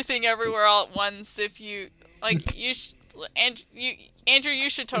Everything Everywhere All at Once. If you like, Andrew, you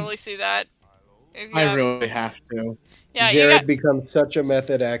should totally see that. I really have to. Yeah, Jared becomes such a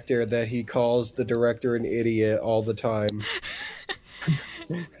method actor that he calls the director an idiot all the time.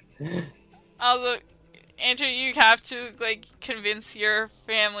 Also, Andrew, you have to like convince your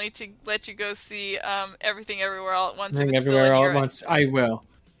family to let you go see Everything Everywhere All at Once. if it's still Everywhere in all your- at once.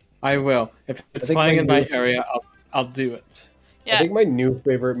 I will. If it's think playing my in my new- area, I'll do it. I think my new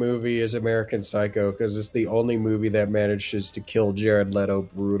favorite movie is American Psycho because it's the only movie that manages to kill Jared Leto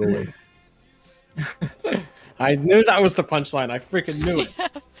brutally. I knew that was the punchline. I freaking knew it.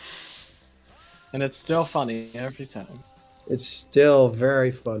 And it's still funny every time. It's still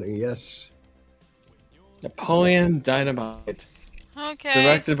very funny, yes. Napoleon Dynamite. Okay.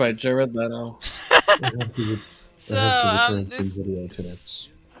 Directed by Jared Leto. This. video tips.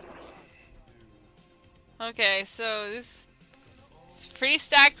 Okay, so this. It's a pretty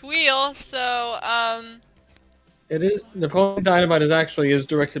stacked wheel. So It is Napoleon Dynamite is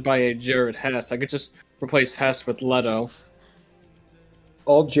directed by a Jared Hess. I could just replace Hess with Leto.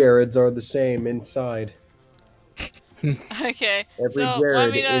 All Jareds are the same inside. Okay. Every so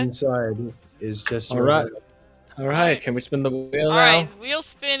Jared inside is just All right. All right, can we spin the wheel now? Alright, wheel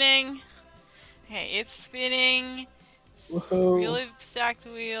spinning. Okay, it's spinning. Woohoo. Really stacked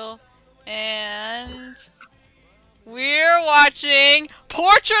wheel. And we're watching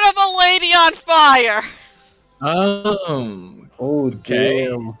Portrait of a Lady on Fire. Oh, Okay.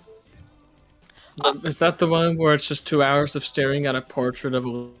 damn. Is that the one where it's just 2 hours of staring at a portrait of a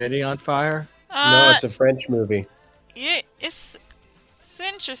lady on fire? No, it's a French movie. Yeah, it's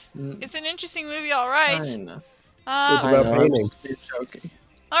interesting. It's an interesting movie, all right. Fine. It's I about know, I'm painting. just being joking.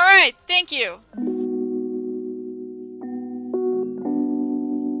 All right, thank you.